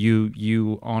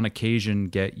 You on occasion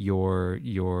get your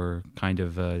kind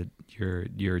of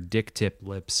your dick tip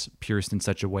lips pierced in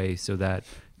such a way so that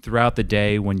throughout the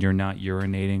day when you're not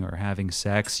urinating or having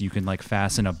sex, you can like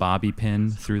fasten a bobby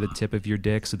pin through the tip of your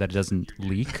dick so that it doesn't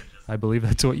leak. I believe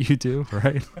that's what you do,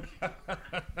 right?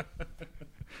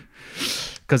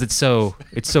 Because it's so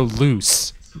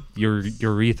loose, your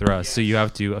urethra, so you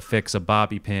have to affix a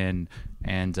bobby pin,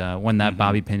 and when that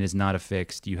bobby pin is not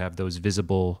affixed, you have those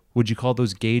visible, would you call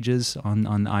those gauges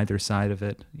on either side of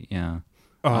it? Yeah.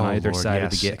 On either side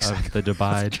of the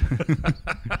divide.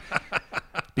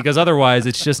 Because otherwise,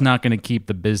 it's just not going to keep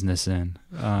the business in.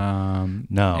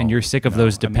 No. And you're sick of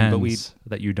those depends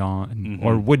that you don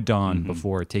or would don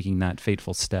before taking that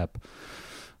fateful step.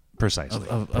 Precisely.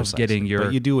 Of getting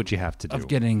but you do what you have to do. Of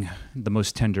getting the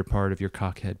most tender part of your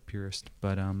cockhead pierced.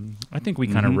 But I think we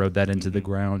kind of rode that into the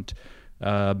ground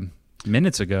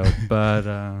minutes ago. But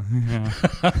yeah.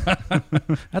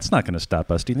 That's not going to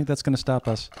stop us. Do you think that's going to stop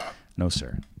us? No,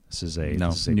 sir. This is a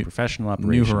professional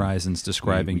operation. New Horizons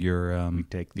describing your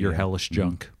hellish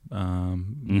junk. Not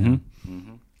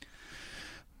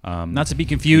to be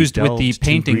confused with the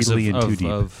paintings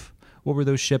of what were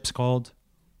those ships called?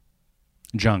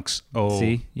 Junks. Oh,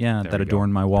 see, yeah, that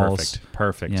adorn my walls.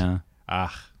 Perfect. Yeah.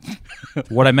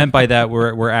 What I meant by that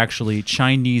were actually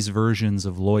Chinese versions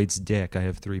of Lloyd's dick. I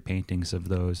have 3 paintings of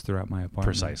those throughout my apartment.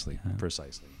 Precisely.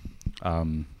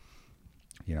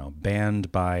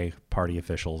 Banned by party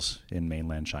officials in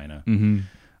mainland China.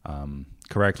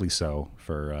 Correctly so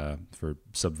for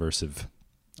subversive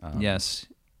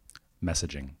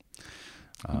messaging.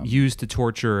 Used to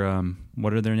torture,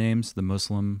 what are their names? The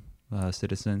Muslim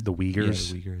citizens? The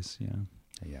Uyghurs? Yeah, the Uyghurs, yeah.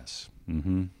 Yes.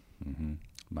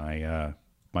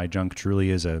 My junk truly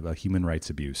is a human rights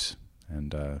abuse,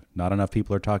 and not enough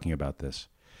people are talking about this.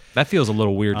 That feels a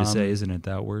little weird to say, isn't it,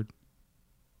 that word?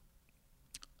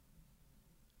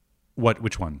 What?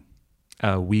 Which one?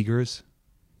 Uyghurs.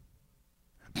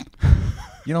 I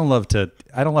don't love to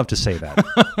say that.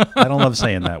 I don't love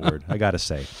saying that word. I gotta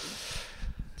say,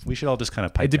 we should all just kind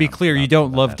of pipe. To be clear, you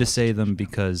don't love to say them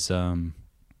because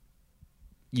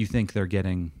you think they're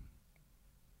getting,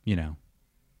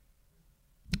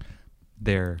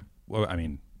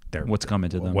 what's coming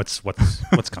to them. What's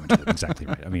coming to them? Exactly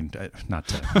right. I mean, not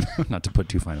to put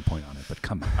too fine a point on it, but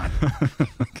come on.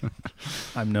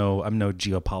 I'm no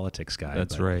geopolitics guy.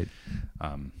 That's right.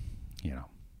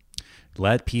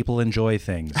 Let people enjoy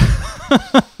things.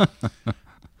 Oh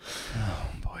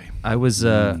boy. I was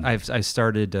I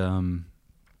started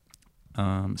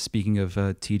speaking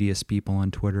of tedious people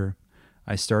on Twitter.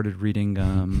 I started reading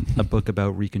a book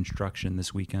about Reconstruction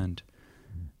this weekend,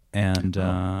 and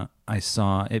I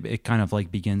saw it kind of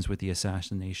like begins with the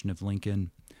assassination of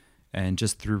Lincoln, and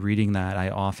just through reading that, I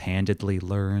offhandedly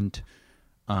learned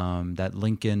that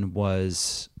Lincoln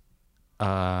was,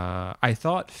 I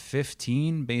thought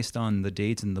 15 based on the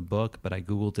dates in the book, but I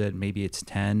Googled it. Maybe it's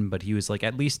 10, but he was like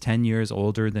at least 10 years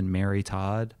older than Mary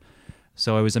Todd.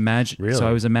 So I was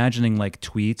imagining like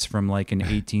tweets from like an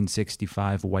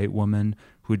 1865 white woman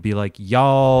who'd be like,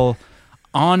 y'all,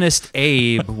 Honest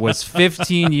Abe was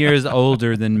 15 years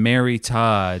older than Mary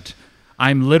Todd.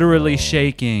 I'm literally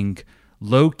shaking.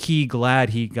 Low-key glad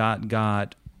he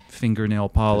got fingernail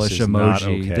polish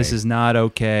emoji. This is not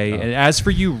okay. And as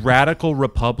for you radical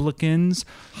Republicans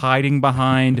hiding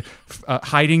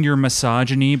your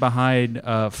misogyny behind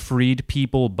freed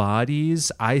people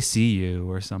bodies, I see you,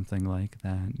 or something like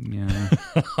that. Yeah.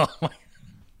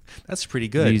 That's pretty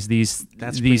good. These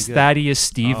Thaddeus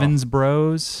Stevens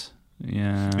bros.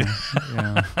 Yeah.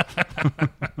 Yeah.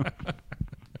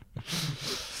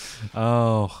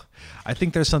 Oh, I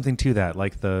think there's something to that,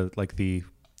 like the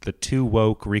too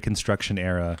woke Reconstruction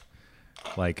era,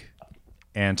 like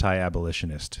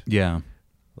anti-abolitionist. Yeah.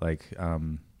 Like,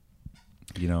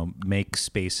 make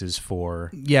spaces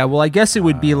for. Yeah. Well, I guess it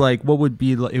would be like,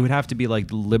 it would have to be like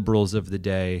the liberals of the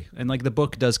day. And like the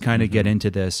book does kind of get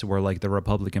into this, where like the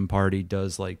Republican Party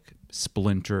does like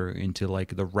splinter into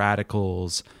like the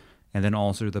radicals, and then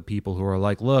also the people who are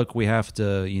like, look, we have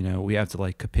to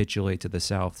like capitulate to the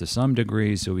South to some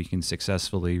degree so we can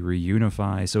successfully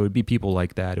reunify. So it would be people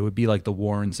like that. It would be like the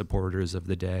Warren supporters of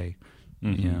the day.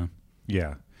 Mm-hmm. Yeah.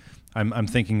 Yeah. I'm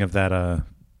thinking of that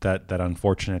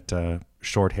unfortunate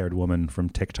short-haired woman from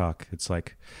TikTok. It's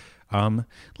like,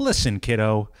 listen,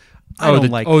 kiddo, I don't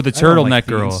like the turtleneck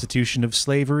girl. The institution of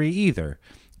slavery either.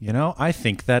 I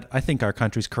think our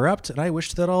country's corrupt, and I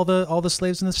wish that all the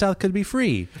slaves in the South could be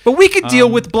free. But we could deal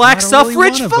with black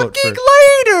suffrage fucking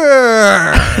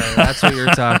later. That's what you're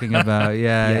talking about.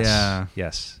 Yeah, yes. Yeah.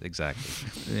 Yes,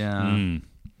 exactly. Yeah.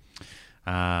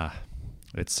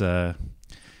 It's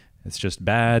just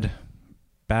bad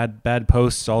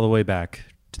posts all the way back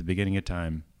to the beginning of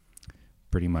time.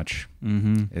 Pretty much.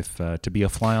 Mm-hmm. If to be a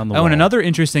fly on the wall. Oh, and another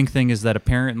interesting thing is that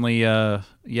apparently,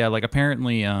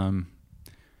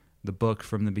 the book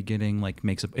from the beginning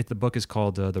the book is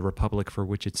called The Republic for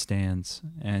Which It Stands,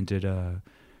 and it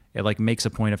like makes a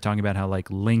point of talking about how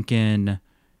like Lincoln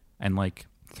and like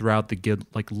throughout the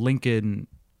Lincoln,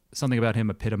 something about him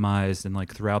epitomized, and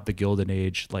like throughout the Gilded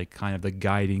Age, like kind of the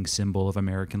guiding symbol of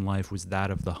American life was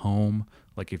that of the home.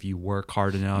 Like if you work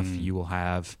hard enough, you will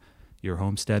have your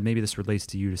homestead. Maybe this relates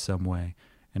to you to some way.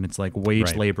 And it's like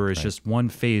wage labor is just one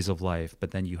phase of life,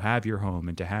 but then you have your home,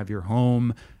 and to have your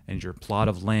home and your plot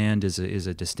of land is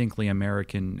a distinctly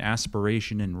American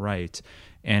aspiration and right.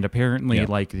 And apparently,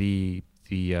 like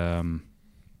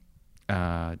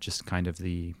just kind of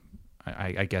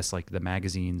I guess like the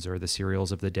magazines or the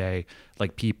serials of the day,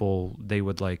 like people, they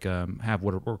would like have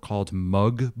what were called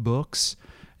mug books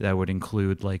that would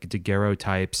include like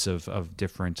daguerreotypes of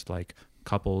different like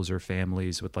couples or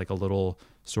families with like a little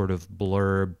sort of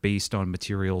blurb based on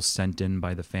materials sent in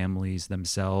by the families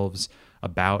themselves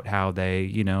about how they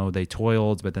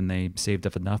toiled, but then they saved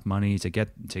up enough money to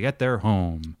get their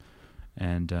home.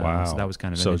 And wow. So that was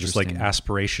kind of just like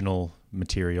aspirational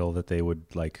material that they would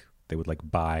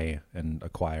buy and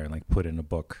acquire and like put in a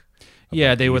book.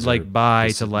 Yeah, they would like buy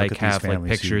to like have like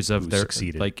pictures of their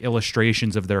succeeded. Like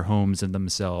illustrations of their homes and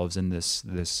themselves in this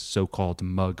so-called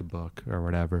mug book or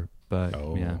whatever. But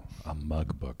yeah, a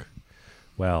mug book.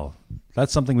 Well,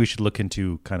 that's something we should look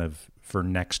into kind of for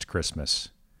next Christmas.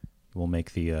 We'll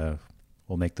make the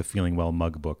Feeling Well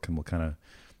mug book, and we'll kind of,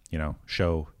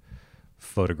 show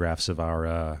photographs of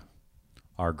our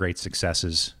great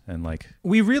successes, and like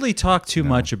we really talk too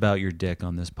much about your dick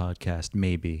on this podcast.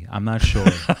 Maybe, I'm not sure.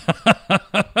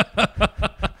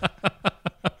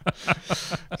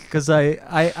 Because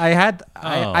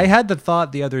I had the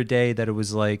thought the other day that it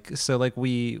was like, so like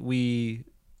we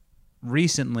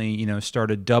recently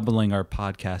started doubling our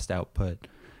podcast output,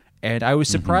 and I was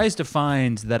surprised to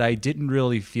find that I didn't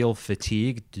really feel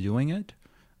fatigued doing it.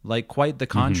 Like quite the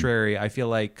contrary. I feel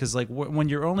like, because like when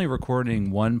you're only recording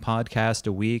one podcast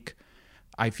a week,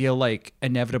 I feel like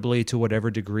inevitably, to whatever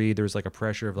degree, there's like a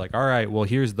pressure of like, all right, well,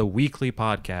 here's the weekly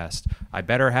podcast, I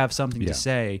better have something to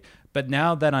say. But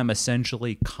now that I'm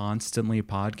essentially constantly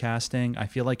podcasting, I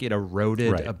feel like it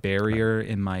eroded a barrier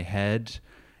in my head.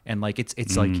 And like it's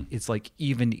like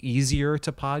even easier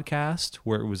to podcast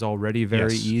where it was already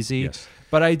very easy. Yes.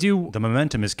 But the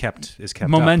momentum is kept.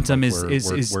 Momentum up. Like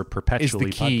we're perpetually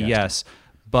is the key. podcasting. Yes,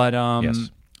 but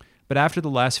But after the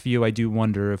last few, I do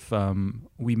wonder if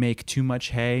we make too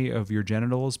much hay of your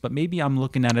genitals. But maybe I'm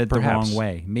looking at it Perhaps. the wrong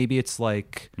way. Maybe it's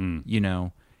like, you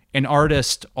know, an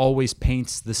artist always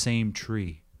paints the same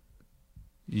tree,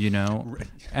 you know,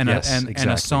 and Yes, and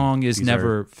a song is These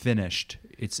never finished.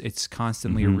 It's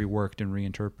constantly reworked and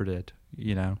reinterpreted,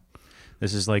 you know.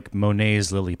 This is like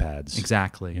Monet's lily pads.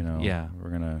 Exactly. You know, yeah.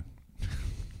 we're gonna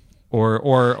or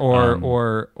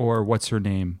what's her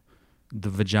name? The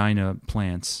vagina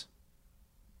plants.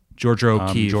 Georgia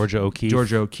O'Keeffe.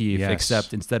 Georgia O'Keeffe. Yes.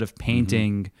 Except instead of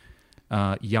painting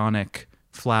Yannick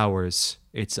flowers,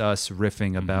 it's us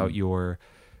riffing about your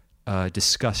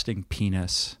disgusting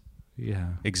penis. Yeah.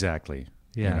 Exactly.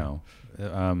 Yeah. You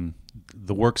know,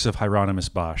 the works of Hieronymus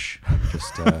Bosch.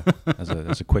 Just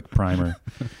as a quick primer.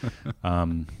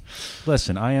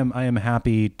 Listen, I am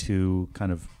happy to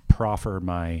kind of proffer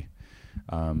my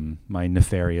my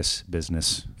nefarious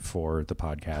business for the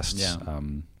podcast's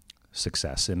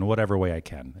success in whatever way I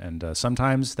can, and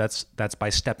sometimes that's by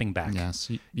stepping back.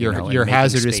 Yes, your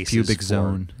hazardous pubic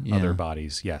zone. Other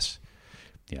bodies. Yes.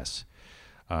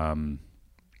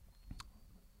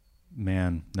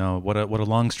 Man, no! What a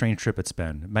long, strange trip it's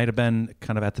been. It might have been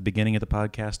kind of at the beginning of the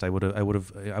podcast. I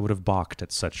would have balked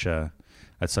at such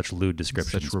lewd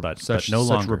descriptions, but no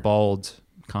longer. Such ribald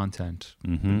content.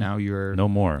 Now you're no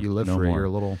more. You live no for it. more. You're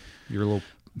a little.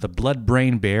 The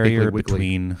blood-brain barrier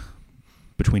Wiggly.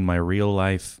 between my real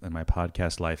life and my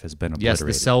podcast life has been obliterated.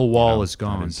 Yes, the cell wall is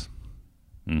gone.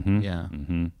 Yeah.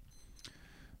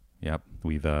 Yep.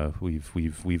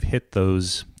 We've hit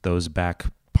those back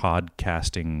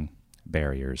podcasting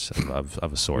barriers of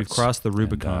a sort. We've crossed the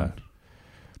Rubicon. And,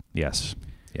 yes.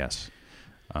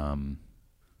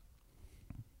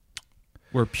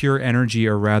 Where pure energy,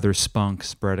 or rather spunk,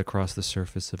 spread across the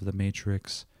surface of the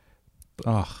matrix.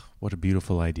 Oh, what a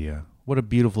beautiful idea! What a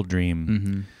beautiful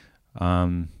dream!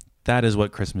 That is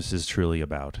what Christmas is truly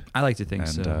about. I like to think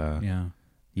so.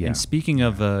 Yeah. And speaking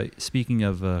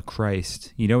of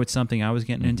Christ, you know, it's something I was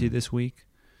getting into this week.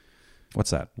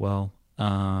 What's that? Well,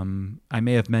 I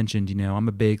may have mentioned, you know, I'm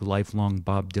a big lifelong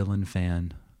Bob Dylan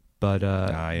fan, but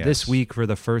this week for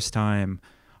the first time,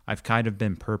 I've kind of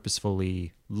been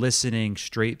purposefully listening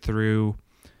straight through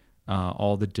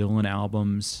all the Dylan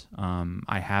albums.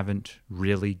 I haven't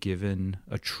really given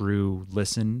a true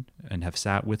listen and have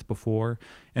sat with before.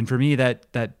 And for me,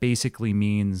 that basically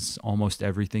means almost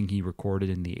everything he recorded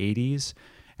in the 80s.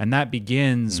 And that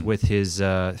begins with his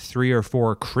 3 or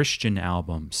 4 Christian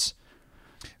albums.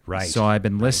 Right. So I've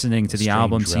been listening to the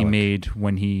albums relic. he made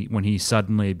when he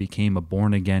suddenly became a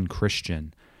born-again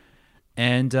Christian.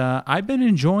 And I've been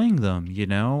enjoying them, you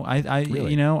know.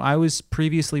 Really? You know, I was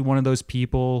previously one of those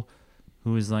people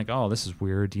who was like, "Oh, this is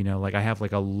weird," you know, like I have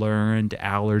like a learned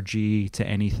allergy to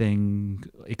anything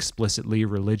explicitly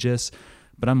religious.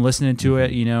 But I'm listening to it,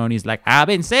 you know, and he's like, "I've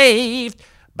been saved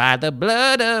by the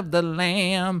blood of the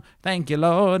Lamb. Thank you,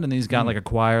 Lord." And he's got like a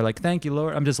choir, like, "Thank you,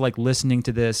 Lord." I'm just like listening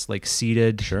to this, like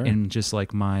seated in just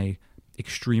like my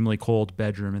extremely cold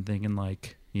bedroom and thinking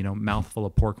like, you know, mouthful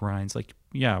of pork rinds, like,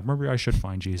 yeah, maybe I should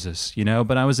find Jesus, you know,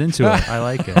 but I was into it. I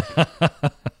like it.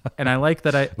 And I like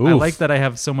that I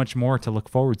have so much more to look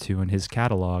forward to in his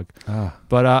catalog.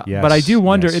 But I do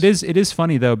wonder, it is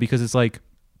funny though, because it's like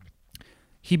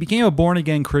he became a born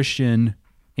again Christian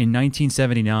in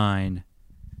 1979,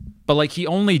 but like he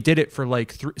only did it for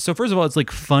like so first of all, it's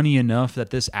like funny enough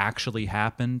that this actually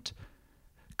happened.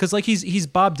 Cause like he's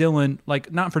Bob Dylan,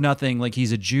 like not for nothing, like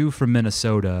he's a Jew from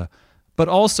Minnesota, but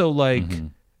also like,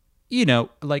 you know,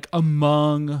 like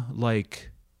among like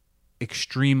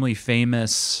extremely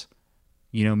famous,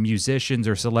 you know, musicians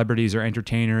or celebrities or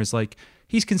entertainers, like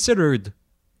he's considered,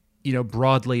 you know,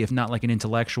 broadly, if not like an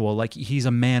intellectual, like he's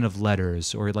a man of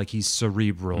letters, or like he's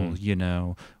cerebral, you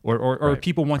know, or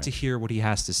people want to hear what he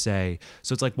has to say.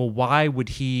 So it's like, well, why would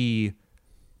he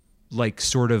like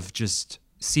sort of just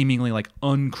seemingly like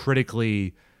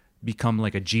uncritically become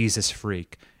like a Jesus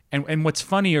freak? And what's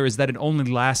funnier is that it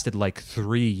only lasted like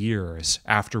 3 years,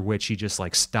 after which he just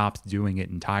like stopped doing it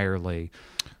entirely.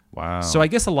 Wow. So I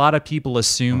guess a lot of people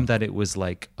assume that it was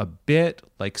like a bit,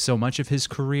 like so much of his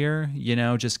career, you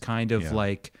know, just kind of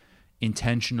like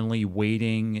intentionally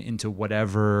wading into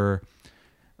whatever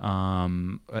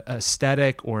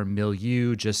aesthetic or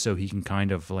milieu, just so he can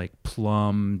kind of like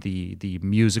plumb the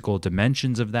musical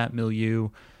dimensions of that milieu.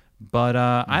 But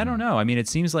I don't know. I mean, it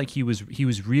seems like he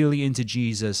was really into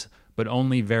Jesus, but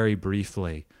only very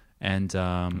briefly. And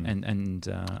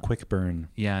quick burn.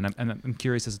 Yeah, and I'm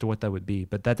curious as to what that would be.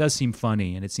 But that does seem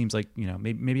funny, and it seems like, you know,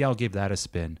 maybe I'll give that a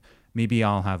spin. Maybe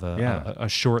I'll have a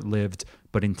short-lived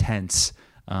but intense,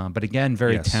 but again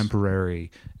very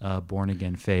temporary born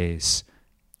again phase.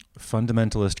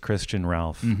 fundamentalist Christian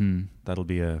Ralph. Mm-hmm. That'll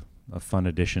be a fun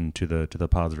addition to the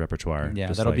pod's repertoire.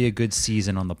 Yeah, that'll be a good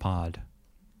season on the pod.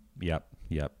 Yep.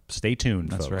 Stay tuned,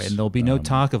 That's folks. right. And there'll be no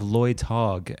talk of Lloyd's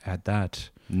Hog at that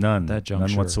juncture.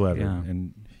 None whatsoever. Yeah.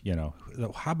 And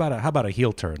how about a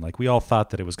heel turn? Like, we all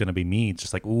thought that it was going to be me. It's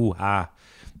just like,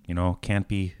 can't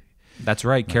be. That's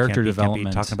right. Character development.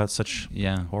 Can't be talking about such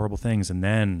horrible things. And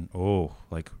then,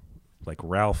 like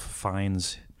Ralph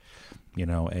finds,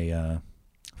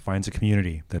 finds a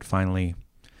community that finally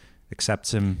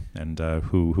accepts him and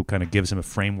who kind of gives him a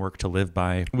framework to live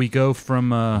by. We go from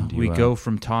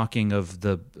talking of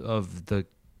the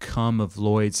cum of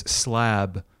Lloyd's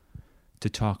slab to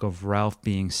talk of Ralph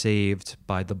being saved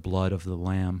by the blood of the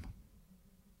Lamb.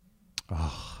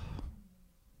 Oh.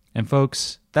 And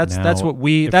folks, that's what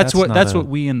we in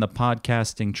the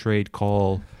podcasting trade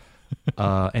call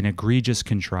an egregious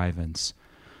contrivance.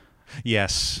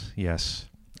 Yes.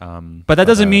 But that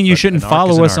doesn't mean you shouldn't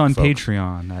follow us on folks.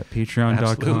 Patreon at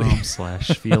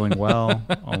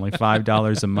patreon.com/feelingwell. Only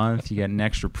 $5 a month. You get an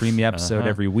extra premium episode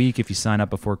every week. If you sign up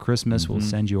before Christmas, we'll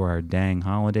send you our dang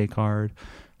holiday card.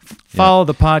 Follow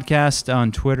the podcast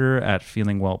on Twitter at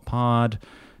feelingwellpod.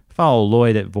 Follow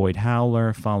Lloyd at Void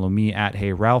Howler. Follow me at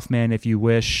Hey Ralphman if you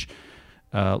wish.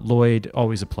 Lloyd,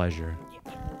 always a pleasure.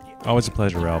 Always a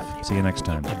pleasure, Ralph. See you next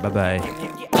time. Bye-bye.